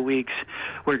couple of weeks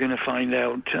we're going to find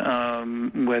out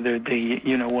whether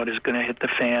what is going to hit the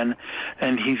fan,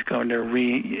 and he's going to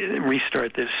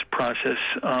restart this process,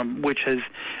 which has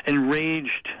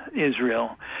enraged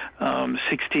Israel.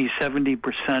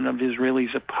 60-70% of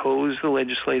Israelis oppose the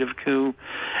legislative coup,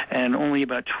 and only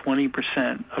about 20%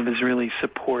 of Israelis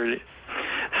support it.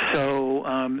 So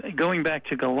going back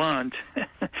to Gallant,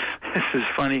 this is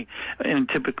funny, in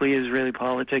typically Israeli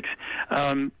politics,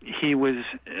 he was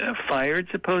fired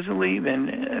supposedly, then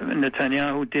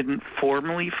Netanyahu didn't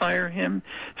formally fire him,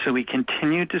 so he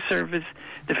continued to serve as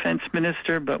defense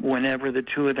minister, but whenever the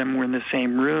two of them were in the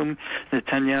same room,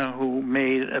 Netanyahu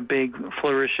made a big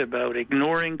flourish about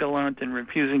ignoring Gallant and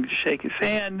refusing to shake his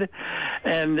hand,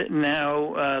 and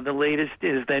now the latest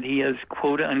is that he is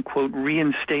quote-unquote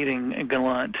reinstating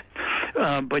Gallant.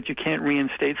 But you can't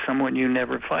reinstate someone you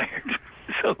never fired.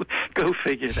 So go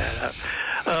figure that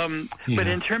out. But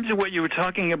in terms of what you were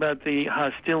talking about, the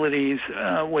hostilities,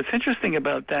 what's interesting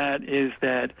about that is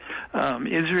that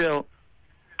Israel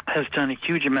has done a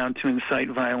huge amount to incite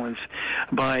violence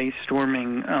by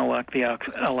storming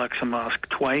Al-Aqsa Mosque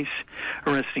twice,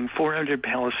 arresting 400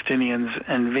 Palestinians,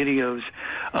 and videos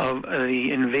of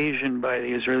the invasion by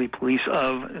the Israeli police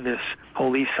of this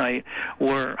holy site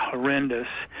were horrendous.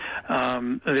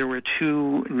 There were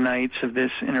 2 nights of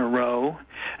this in a row,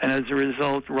 and as a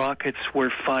result, rockets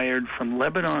were fired from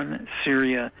Lebanon,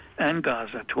 Syria, and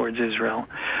Gaza towards Israel.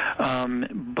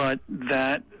 But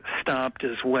that stopped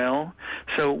as well.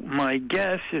 So my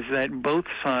guess is that both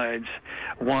sides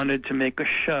wanted to make a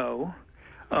show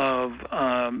of,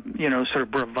 sort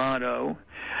of bravado,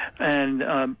 and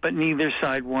but neither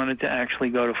side wanted to actually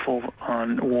go to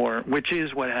full-on war, which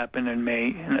is what happened in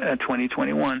May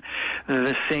 2021.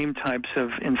 The same types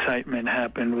of incitement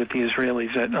happened with the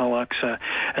Israelis at Al-Aqsa,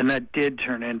 and that did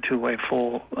turn into a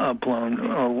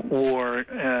full-blown war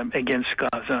against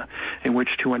Gaza, in which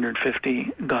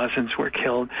 250 Gazans were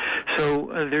killed. So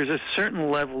there's a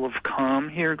certain level of calm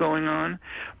here going on,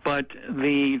 but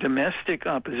the domestic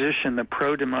opposition, the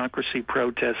pro-democracy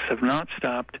protests, have not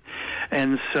stopped,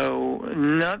 and so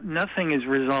nothing is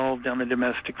resolved on the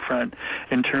domestic front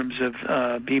in terms of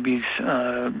Bibi's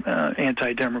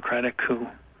anti-democratic coup.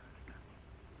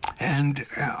 And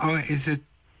is it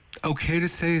okay to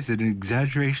say, is it an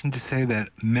exaggeration to say that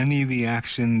many of the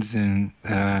actions in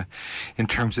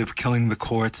terms of killing the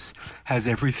courts has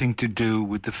everything to do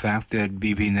with the fact that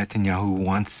Bibi Netanyahu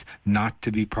wants not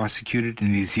to be prosecuted,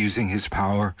 and he's using his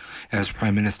power as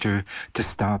prime minister to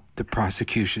stop the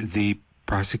prosecution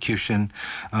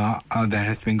that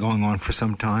has been going on for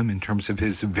some time in terms of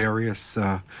his various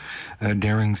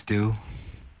darings do?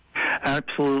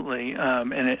 Absolutely,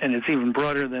 and it's even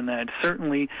broader than that.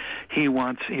 Certainly, he's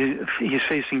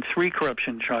facing 3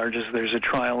 corruption charges. There's a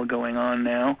trial going on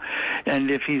now, and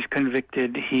if he's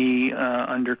convicted, he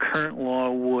under current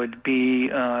law would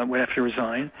have to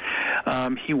resign.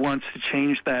 He wants to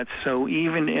change that, so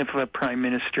even if a prime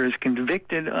minister is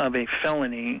convicted of a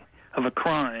felony, of a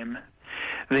crime,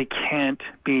 they can't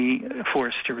be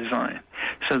forced to resign.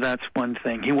 So that's one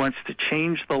thing. He wants to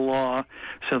change the law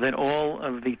so that all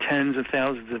of the tens of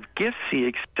thousands of gifts he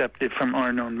accepted from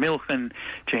Arnon Milchan,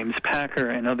 James Packer,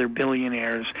 and other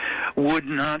billionaires would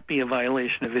not be a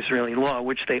violation of Israeli law,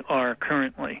 which they are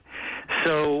currently.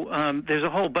 So there's a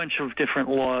whole bunch of different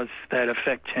laws that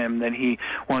affect him that he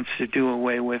wants to do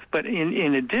away with. But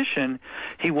in addition,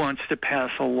 he wants to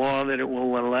pass a law that it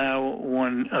will allow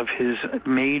one of his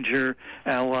major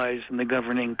allies in the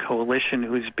governing coalition,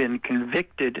 who's been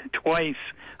convicted twice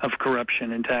of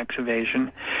corruption and tax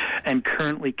evasion and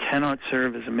currently cannot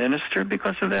serve as a minister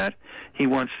because of that. He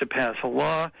wants to pass a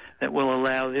law that will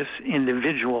allow this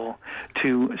individual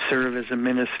to serve as a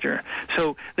minister.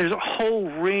 So there's a whole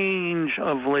range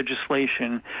of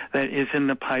legislation that is in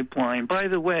the pipeline. By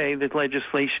the way, that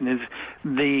legislation is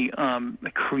the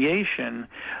creation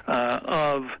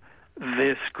of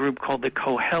this group called the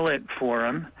Kohelet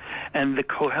Forum. And the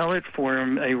Kohelet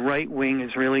Forum, a right-wing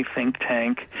Israeli think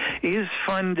tank, is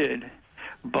funded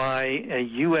by a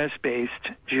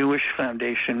U.S.-based Jewish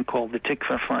foundation called the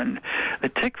Tikva Fund. The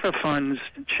Tikva Fund's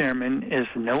chairman is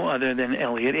no other than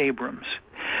Elliot Abrams.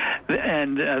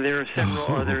 And there are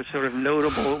several other sort of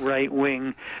notable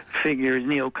right-wing figures,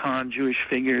 neocon Jewish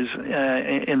figures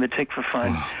in the Tikva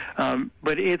Fund.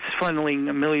 But it's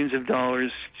funneling millions of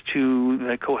dollars to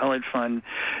the Kohelet Fund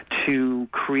to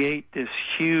create this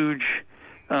huge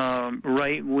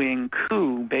right-wing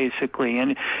coup, basically.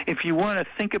 And if you want to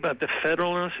think about the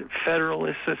Federalist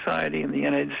Society in the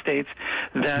United States,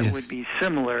 that would be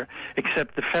similar,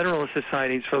 except the Federalist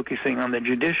Society is focusing on the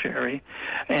judiciary,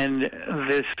 and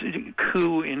this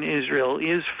coup in Israel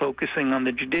is focusing on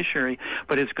the judiciary,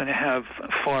 but it's going to have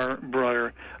far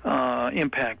broader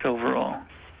impact overall.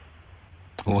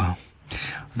 Wow.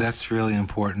 That's really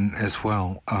important as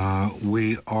well.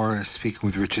 We are speaking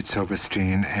with Richard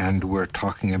Silverstein, and we're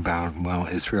talking about,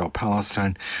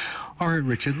 Israel-Palestine. All right,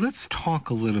 Richard, let's talk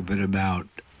a little bit about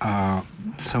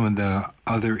some of the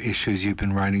other issues you've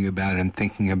been writing about and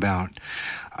thinking about.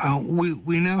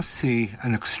 We now see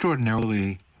an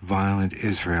extraordinarily violent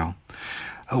Israel.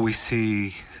 We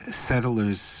see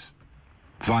settlers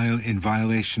open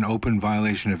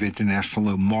violation of international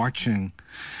law, marching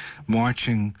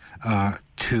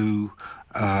to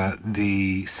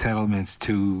the settlements,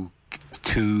 to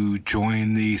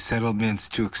join the settlements,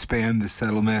 to expand the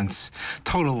settlements.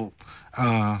 Total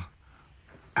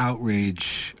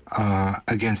outrage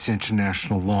against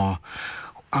international law.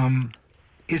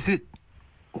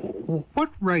 What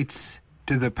rights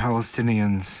do the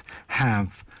Palestinians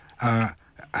have?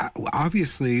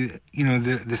 Obviously,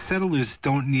 the settlers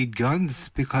don't need guns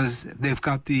because they've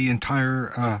got the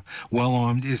entire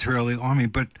well-armed Israeli army.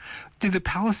 But do the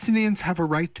Palestinians have a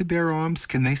right to bear arms?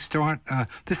 Can they start?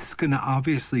 This is going to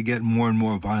obviously get more and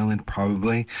more violent,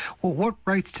 probably. Well, what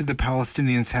rights do the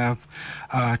Palestinians have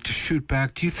to shoot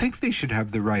back? Do you think they should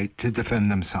have the right to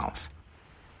defend themselves?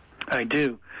 I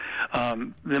do.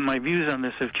 My views on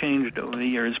this have changed over the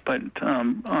years, but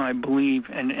I believe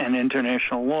an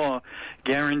international law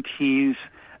guarantees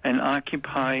an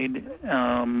occupied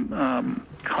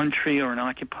country or an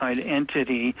occupied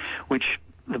entity, which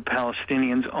the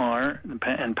Palestinians are,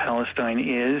 and Palestine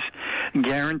is,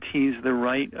 guarantees the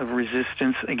right of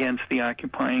resistance against the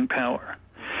occupying power.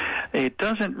 It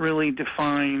doesn't really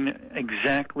define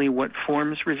exactly what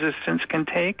forms resistance can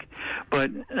take, but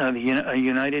a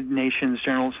United Nations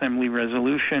General Assembly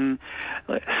resolution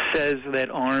says that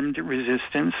armed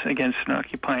resistance against an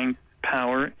occupying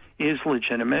power is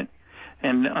legitimate,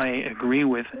 and I agree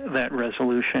with that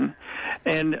resolution.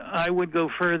 And I would go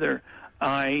further.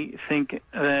 I think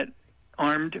that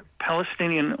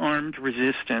Palestinian armed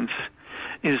resistance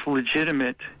is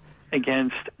legitimate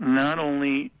against not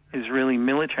only Israeli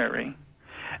military,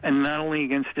 and not only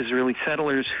against Israeli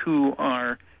settlers who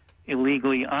are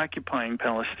illegally occupying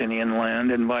Palestinian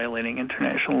land and violating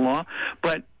international law,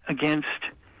 but against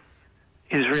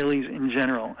Israelis in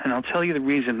general. And I'll tell you the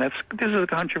reason. This is a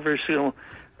controversial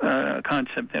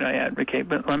concept that I advocate,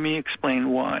 but let me explain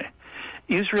why.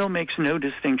 Israel makes no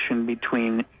distinction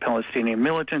between Palestinian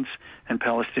militants and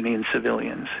Palestinian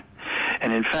civilians.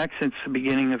 And in fact, since the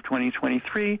beginning of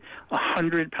 2023,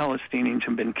 100 Palestinians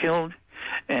have been killed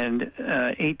and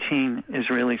 18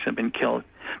 Israelis have been killed.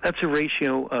 That's a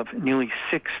ratio of nearly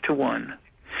 6 to 1.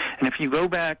 And if you go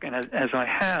back, and as I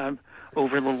have,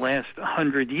 over the last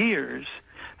 100 years,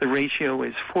 the ratio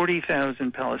is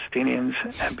 40,000 Palestinians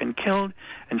have been killed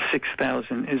and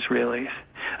 6,000 Israelis,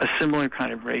 a similar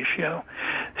kind of ratio.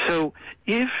 So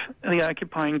if the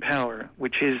occupying power,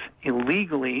 which is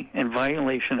illegally in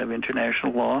violation of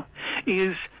international law,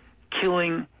 is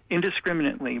killing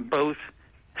indiscriminately both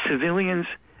civilians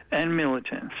and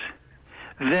militants,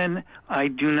 then I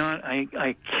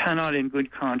cannot in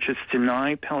good conscience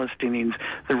deny Palestinians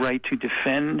the right to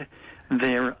defend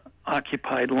their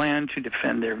occupied land, to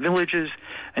defend their villages,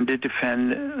 and to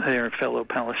defend their fellow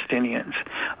Palestinians.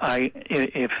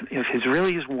 If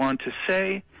Israelis want to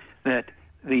say that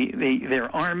their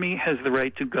army has the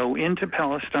right to go into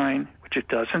Palestine, which it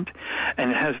doesn't,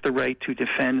 and it has the right to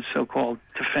defend so-called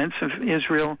defense of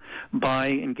Israel by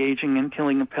engaging in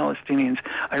killing of Palestinians,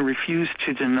 I refuse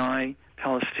to deny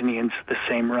Palestinians the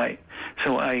same right.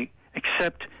 So I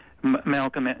accept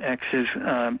Malcolm X's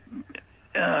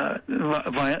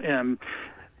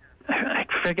I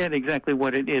forget exactly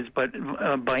what it is, but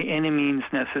by any means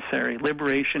necessary,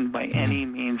 liberation by any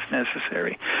means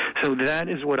necessary. So that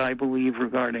is what I believe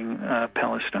regarding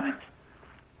Palestine.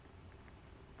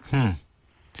 And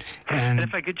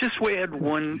if I could just add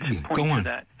one point to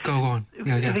that. Go on.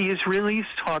 Yeah. The Israelis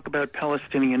talk about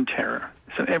Palestinian terror.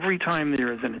 So every time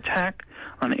there is an attack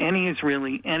on any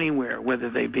Israeli anywhere, whether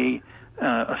they be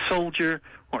a soldier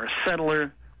or a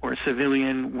settler or a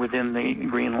civilian within the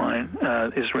Green Line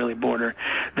Israeli border,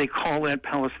 they call that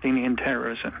Palestinian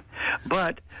terrorism.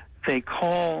 But they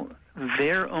call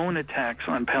their own attacks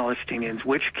on Palestinians,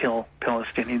 which kill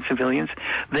Palestinian civilians,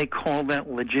 they call that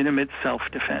legitimate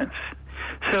self-defense.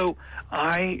 So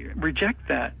I reject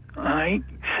that. I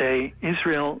say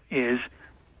Israel is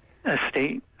a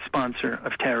state sponsor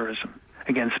of terrorism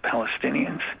against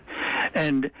Palestinians.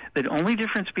 And the only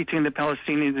difference between the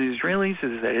Palestinians and the Israelis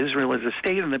is that Israel is a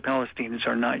state and the Palestinians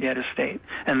are not yet a state.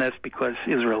 And that's because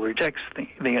Israel rejects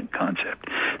the concept.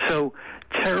 So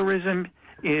terrorism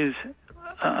is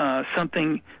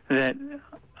something that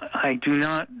I do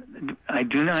not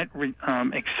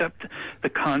accept the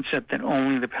concept that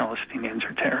only the Palestinians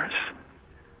are terrorists.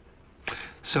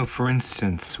 So, for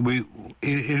instance,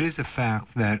 it is a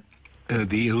fact that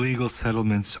the illegal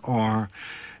settlements are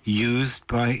used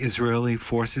by Israeli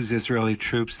forces, Israeli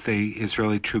troops.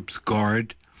 Israeli troops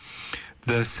guard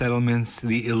the settlements,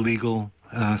 the illegal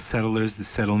settlers, the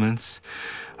settlements.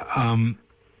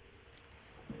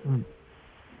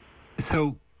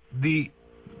 So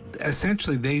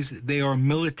essentially they are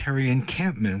military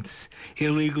encampments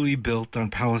illegally built on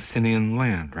Palestinian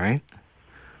land, right?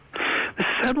 The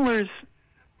settlers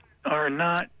are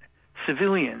not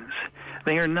civilians.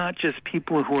 They are not just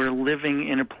people who are living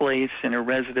in a place, in a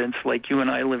residence like you and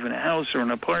I live in a house or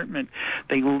an apartment.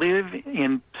 They live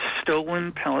in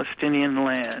stolen Palestinian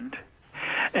land,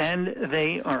 and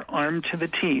they are armed to the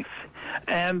teeth,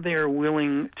 and they are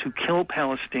willing to kill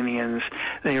Palestinians.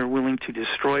 They are willing to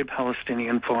destroy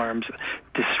Palestinian farms,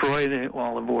 destroy the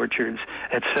olive orchards,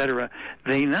 etc.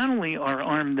 They not only are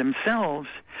armed themselves,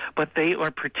 but they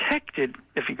are protected,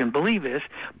 if you can believe this,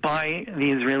 by the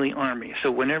Israeli army.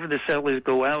 So whenever the settlers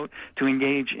go out to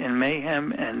engage in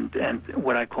mayhem and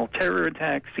what I call terror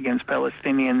attacks against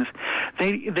Palestinians,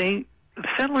 the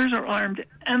settlers are armed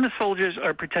and the soldiers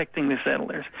are protecting the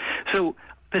settlers. So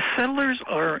the settlers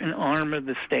are an arm of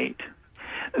the state.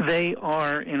 They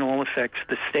are, in all effects,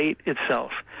 the state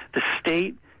itself. The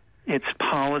state, its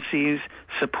policies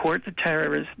support the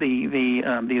terrorists, the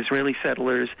Israeli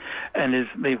settlers, and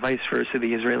the vice versa.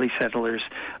 The Israeli settlers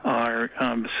are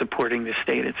supporting the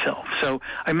state itself. So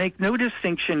I make no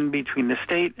distinction between the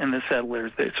state and the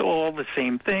settlers. It's all the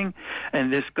same thing,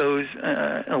 and this goes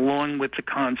along with the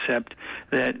concept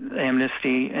that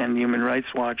Amnesty and Human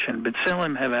Rights Watch and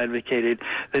B'Tselem have advocated,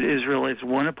 that Israel is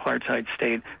one apartheid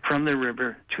state from the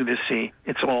river to the sea.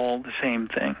 It's all the same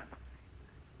thing.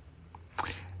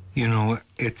 You know,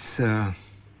 it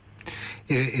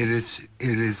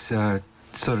is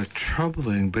sort of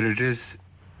troubling, but it is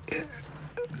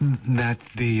that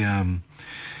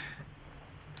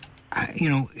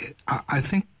I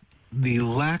think the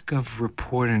lack of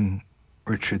reporting,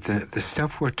 Richard, the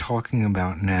stuff we're talking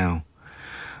about now,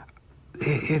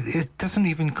 it doesn't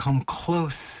even come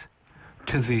close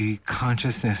to the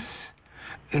consciousness.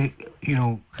 Do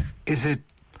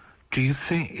you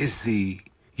think is the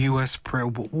U.S. prayer?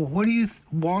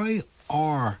 Why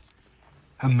are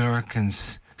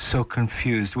Americans so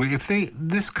confused? If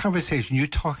this conversation, you're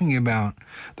talking about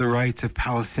the rights of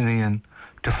Palestinian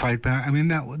to fight back. I mean,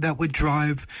 that would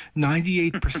drive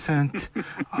 98%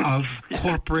 of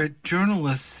corporate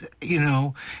journalists,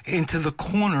 into the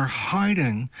corner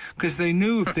hiding because they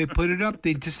knew if they put it up,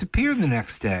 they'd disappear the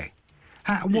next day.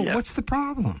 What's the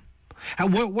problem? Has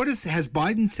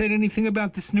Biden said anything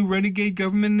about this new renegade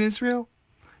government in Israel?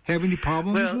 Have any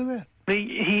problems with it?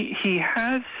 He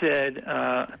has said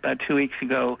about 2 weeks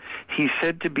ago, he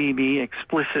said to Bibi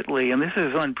explicitly, and this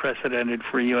is unprecedented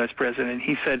for a U.S. president,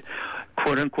 he said,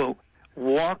 quote unquote,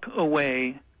 walk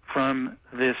away from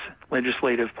this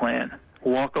legislative plan.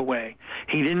 Walk away.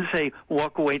 He didn't say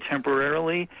walk away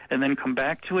temporarily and then come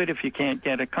back to it if you can't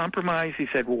get a compromise. He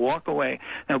said walk away.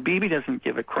 Now, Bibi doesn't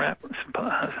give a crap,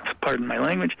 pardon my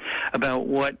language, about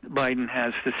what Biden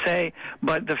has to say,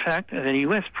 but the fact that a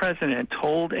U.S. president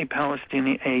told an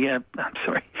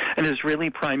Israeli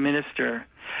prime minister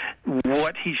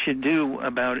what he should do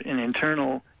about an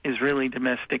internal Israeli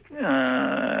domestic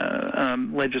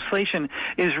legislation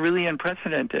is really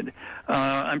unprecedented.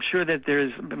 I'm sure that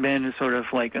there's been sort of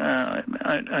like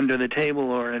under the table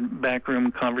or in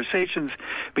backroom conversations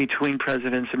between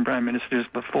presidents and prime ministers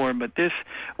before, but this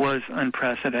was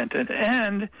unprecedented.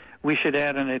 And we should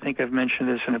add, and I think I've mentioned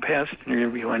this in a past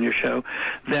interview on your show,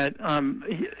 that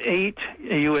 8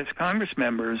 U.S. Congress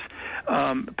members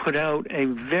put out a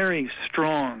very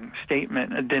strong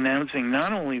statement denouncing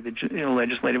not only the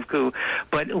legislative coup,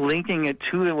 but linking it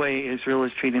to the way Israel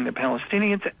is treating the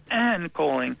Palestinians and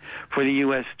calling for the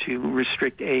U.S. to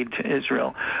restrict aid to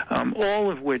Israel,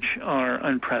 all of which are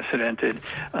unprecedented.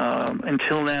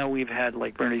 Until now, we've had,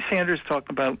 like Bernie Sanders, talk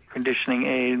about conditioning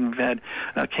aid, and we've had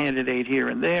a candidate here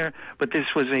and there, but this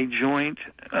was a joint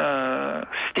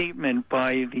statement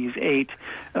by these 8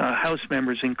 House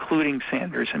members, including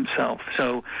Sanders himself.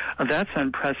 So that's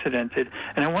unprecedented.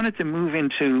 And I wanted to move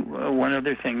into one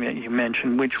other thing that you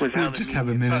mentioned, which was we'll just have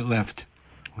a minute left.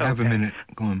 We'll have a minute.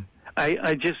 Go on.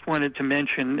 I just wanted to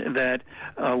mention that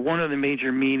one of the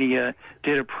major media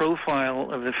did a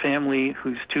profile of the family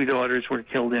whose 2 daughters were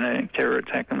killed in a terror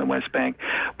attack on the West Bank.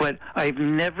 But I've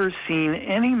never seen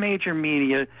any major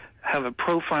media have a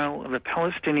profile of a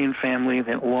Palestinian family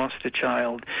that lost a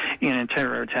child in a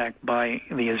terror attack by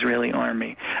the Israeli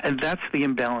army. And that's the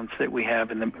imbalance that we have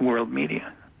in the world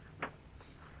media.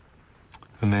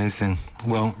 Amazing.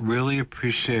 Well, really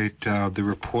appreciate the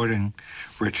reporting,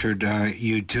 Richard.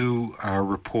 You do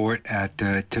report at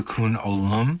Tikkun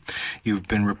Olam. You've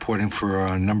been reporting for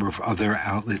a number of other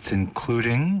outlets,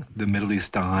 including the Middle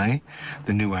East Eye,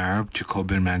 the New Arab,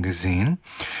 Jacobin Magazine,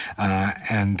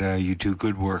 and you do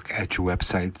good work at your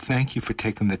website. Thank you for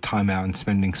taking the time out and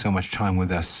spending so much time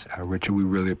with us, Richard. We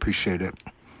really appreciate it.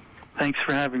 Thanks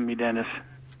for having me, Dennis.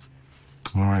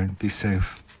 All right. Be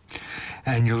safe.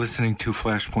 And you're listening to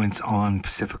Flashpoints on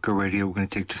Pacifica Radio. We're going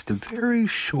to take just a very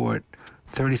short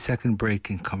 30-second break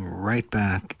and come right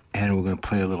back, and we're going to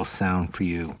play a little sound for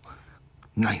you.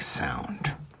 Nice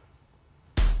sound.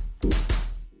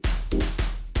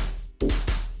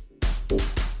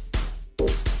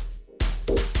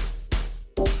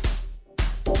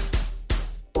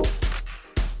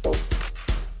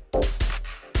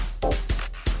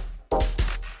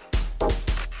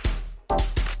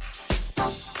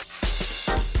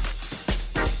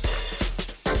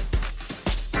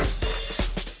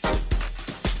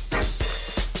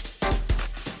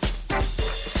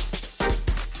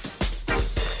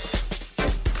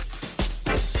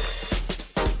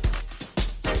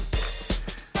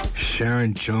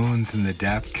 Sharon Jones and the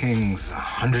Dap Kings,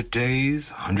 100 Days,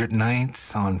 100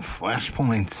 Nights on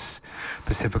Flashpoints,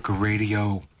 Pacifica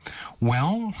Radio.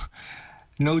 Well,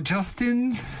 no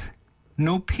Justins,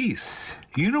 no peace.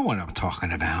 You know what I'm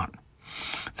talking about.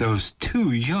 Those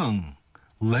 2 young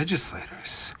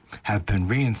legislators have been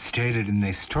reinstated, and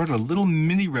they started a little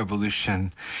mini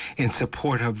revolution in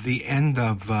support of the end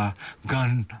of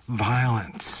gun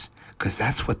violence, because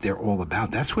that's what they're all about.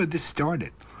 That's where this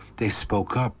started. They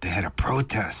spoke up. They had a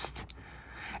protest.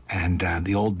 And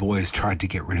the old boys tried to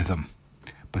get rid of them.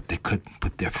 But they couldn't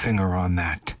put their finger on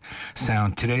that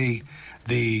sound. Today,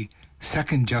 the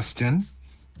second Justin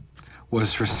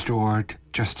was restored,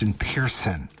 Justin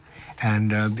Pearson.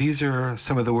 And these are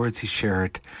some of the words he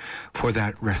shared for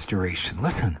that restoration.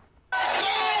 Listen.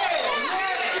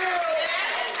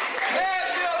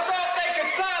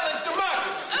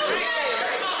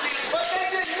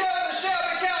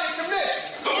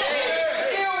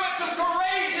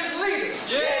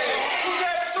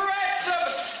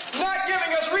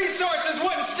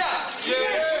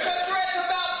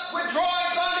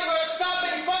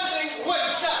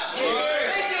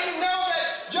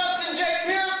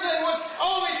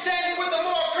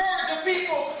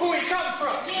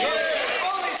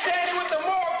 Only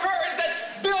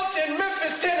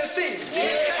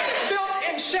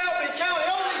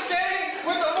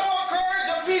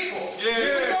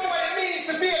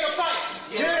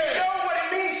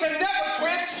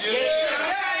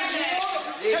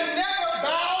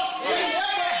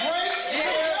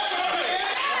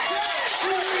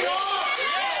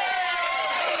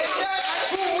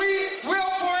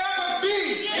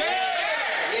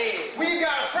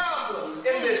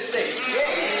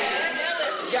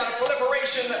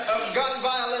escalation of gun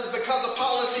violence because of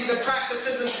policies and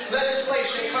practices and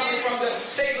legislation coming from the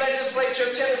state legislature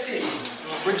of Tennessee,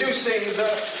 reducing the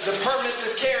permit to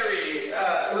carry,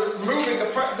 removing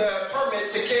the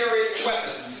permit to carry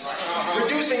weapons,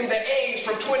 reducing the age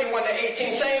from 21 to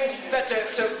 18, saying that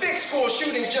to fix school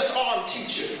shootings just arm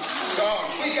teachers.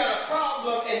 We got a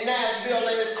problem in Nashville,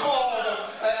 and it's called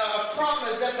a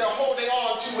promise that they're holding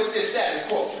on to with this status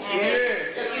quo.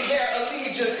 You see, their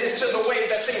allegiance is to the way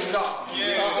that things are.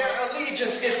 Their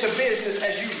allegiance is to business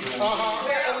as usual.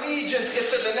 Their allegiance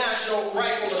is to the National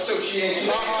Rifle Association.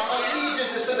 Their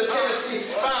allegiance is to the Tennessee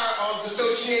Firearms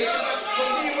Association.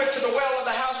 When we went to the well of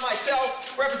the House,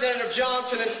 myself, Representative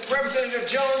Johnson, and Representative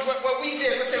Jones, what we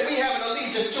did was say we have an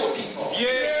allegiance to a people.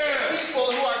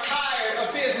 People who are tired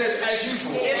of business as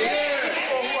usual.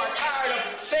 People who are tired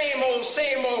of same old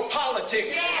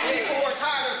politics. People who are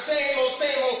tired of same old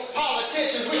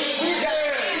politicians. We have an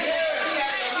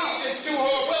allegiance to who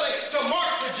are willing to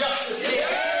march for justice,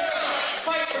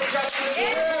 fight for justice,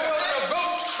 willing to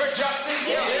vote for justice.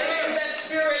 In that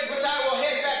spirit, which I will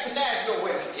head back to Nashville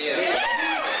with. We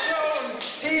have shown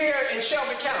here in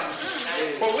Shelby County,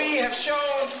 what we have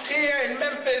shown here in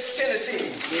Memphis,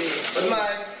 Tennessee, with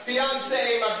my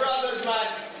fiance, my brothers, my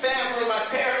family, my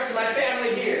parents, my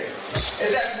family here,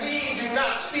 is that we do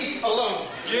not speak alone.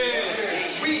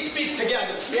 We speak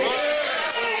together. We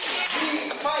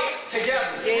fight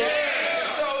together.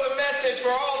 So the message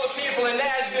for all the people in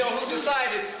Nashville who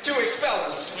decided to expel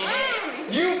us: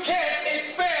 you can't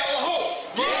expel hope.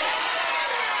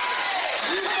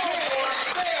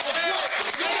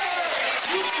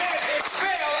 You can't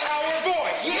expel our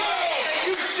voice.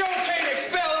 You sure can't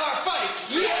expel our fight.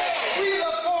 We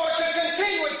look forward to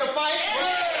continuing to fight.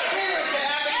 Continuing to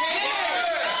advocate.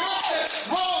 Justice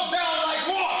rolls down like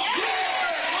water.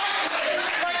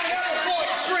 Like an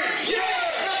ever-flowing stream.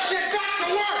 Let's get back to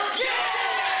work.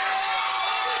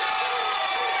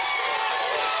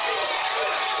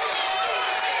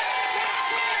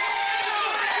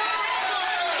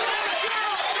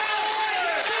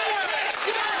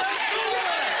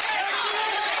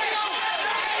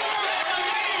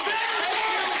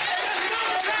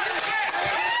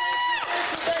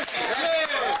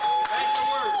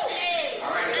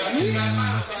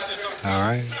 All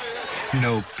right.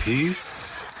 No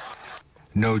peace,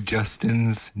 no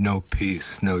Justins, no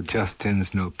peace. No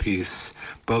Justins, no peace.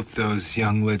 Both those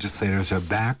young legislators are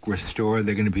back, restored.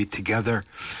 They're going to be together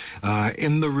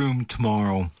in the room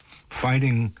tomorrow,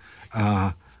 fighting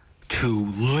to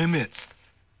limit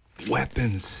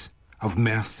weapons of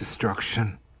mass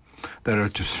destruction that are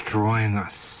destroying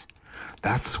us.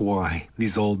 That's why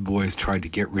these old boys tried to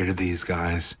get rid of these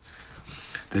guys,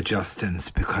 the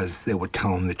Justins, because they would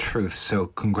tell them the truth. So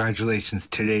congratulations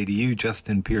today to you,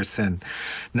 Justin Pearson,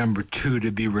 number 2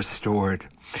 to be restored.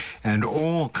 And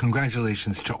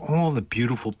congratulations to all the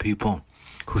beautiful people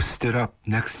who stood up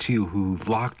next to you, who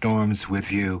locked arms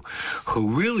with you, who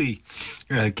really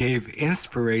gave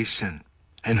inspiration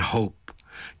and hope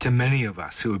to many of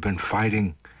us who have been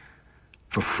fighting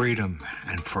for freedom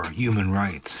and for human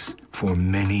rights for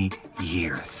many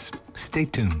years. Stay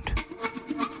tuned.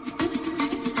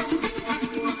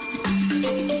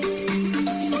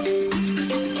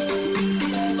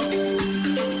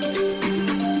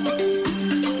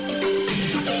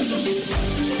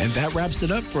 And that wraps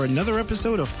it up for another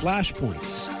episode of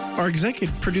Flashpoints. Our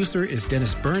executive producer is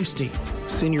Dennis Bernstein.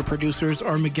 Senior producers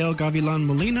are Miguel Gavilan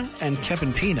Molina and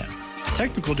Kevin Pina.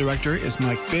 Technical director is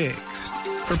Mike Biggs.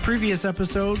 For previous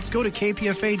episodes, go to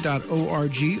kpfa.org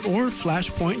or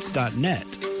flashpoints.net.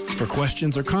 For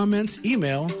questions or comments,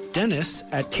 email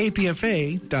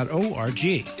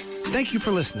dennis@kpfa.org. Thank you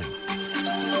for listening.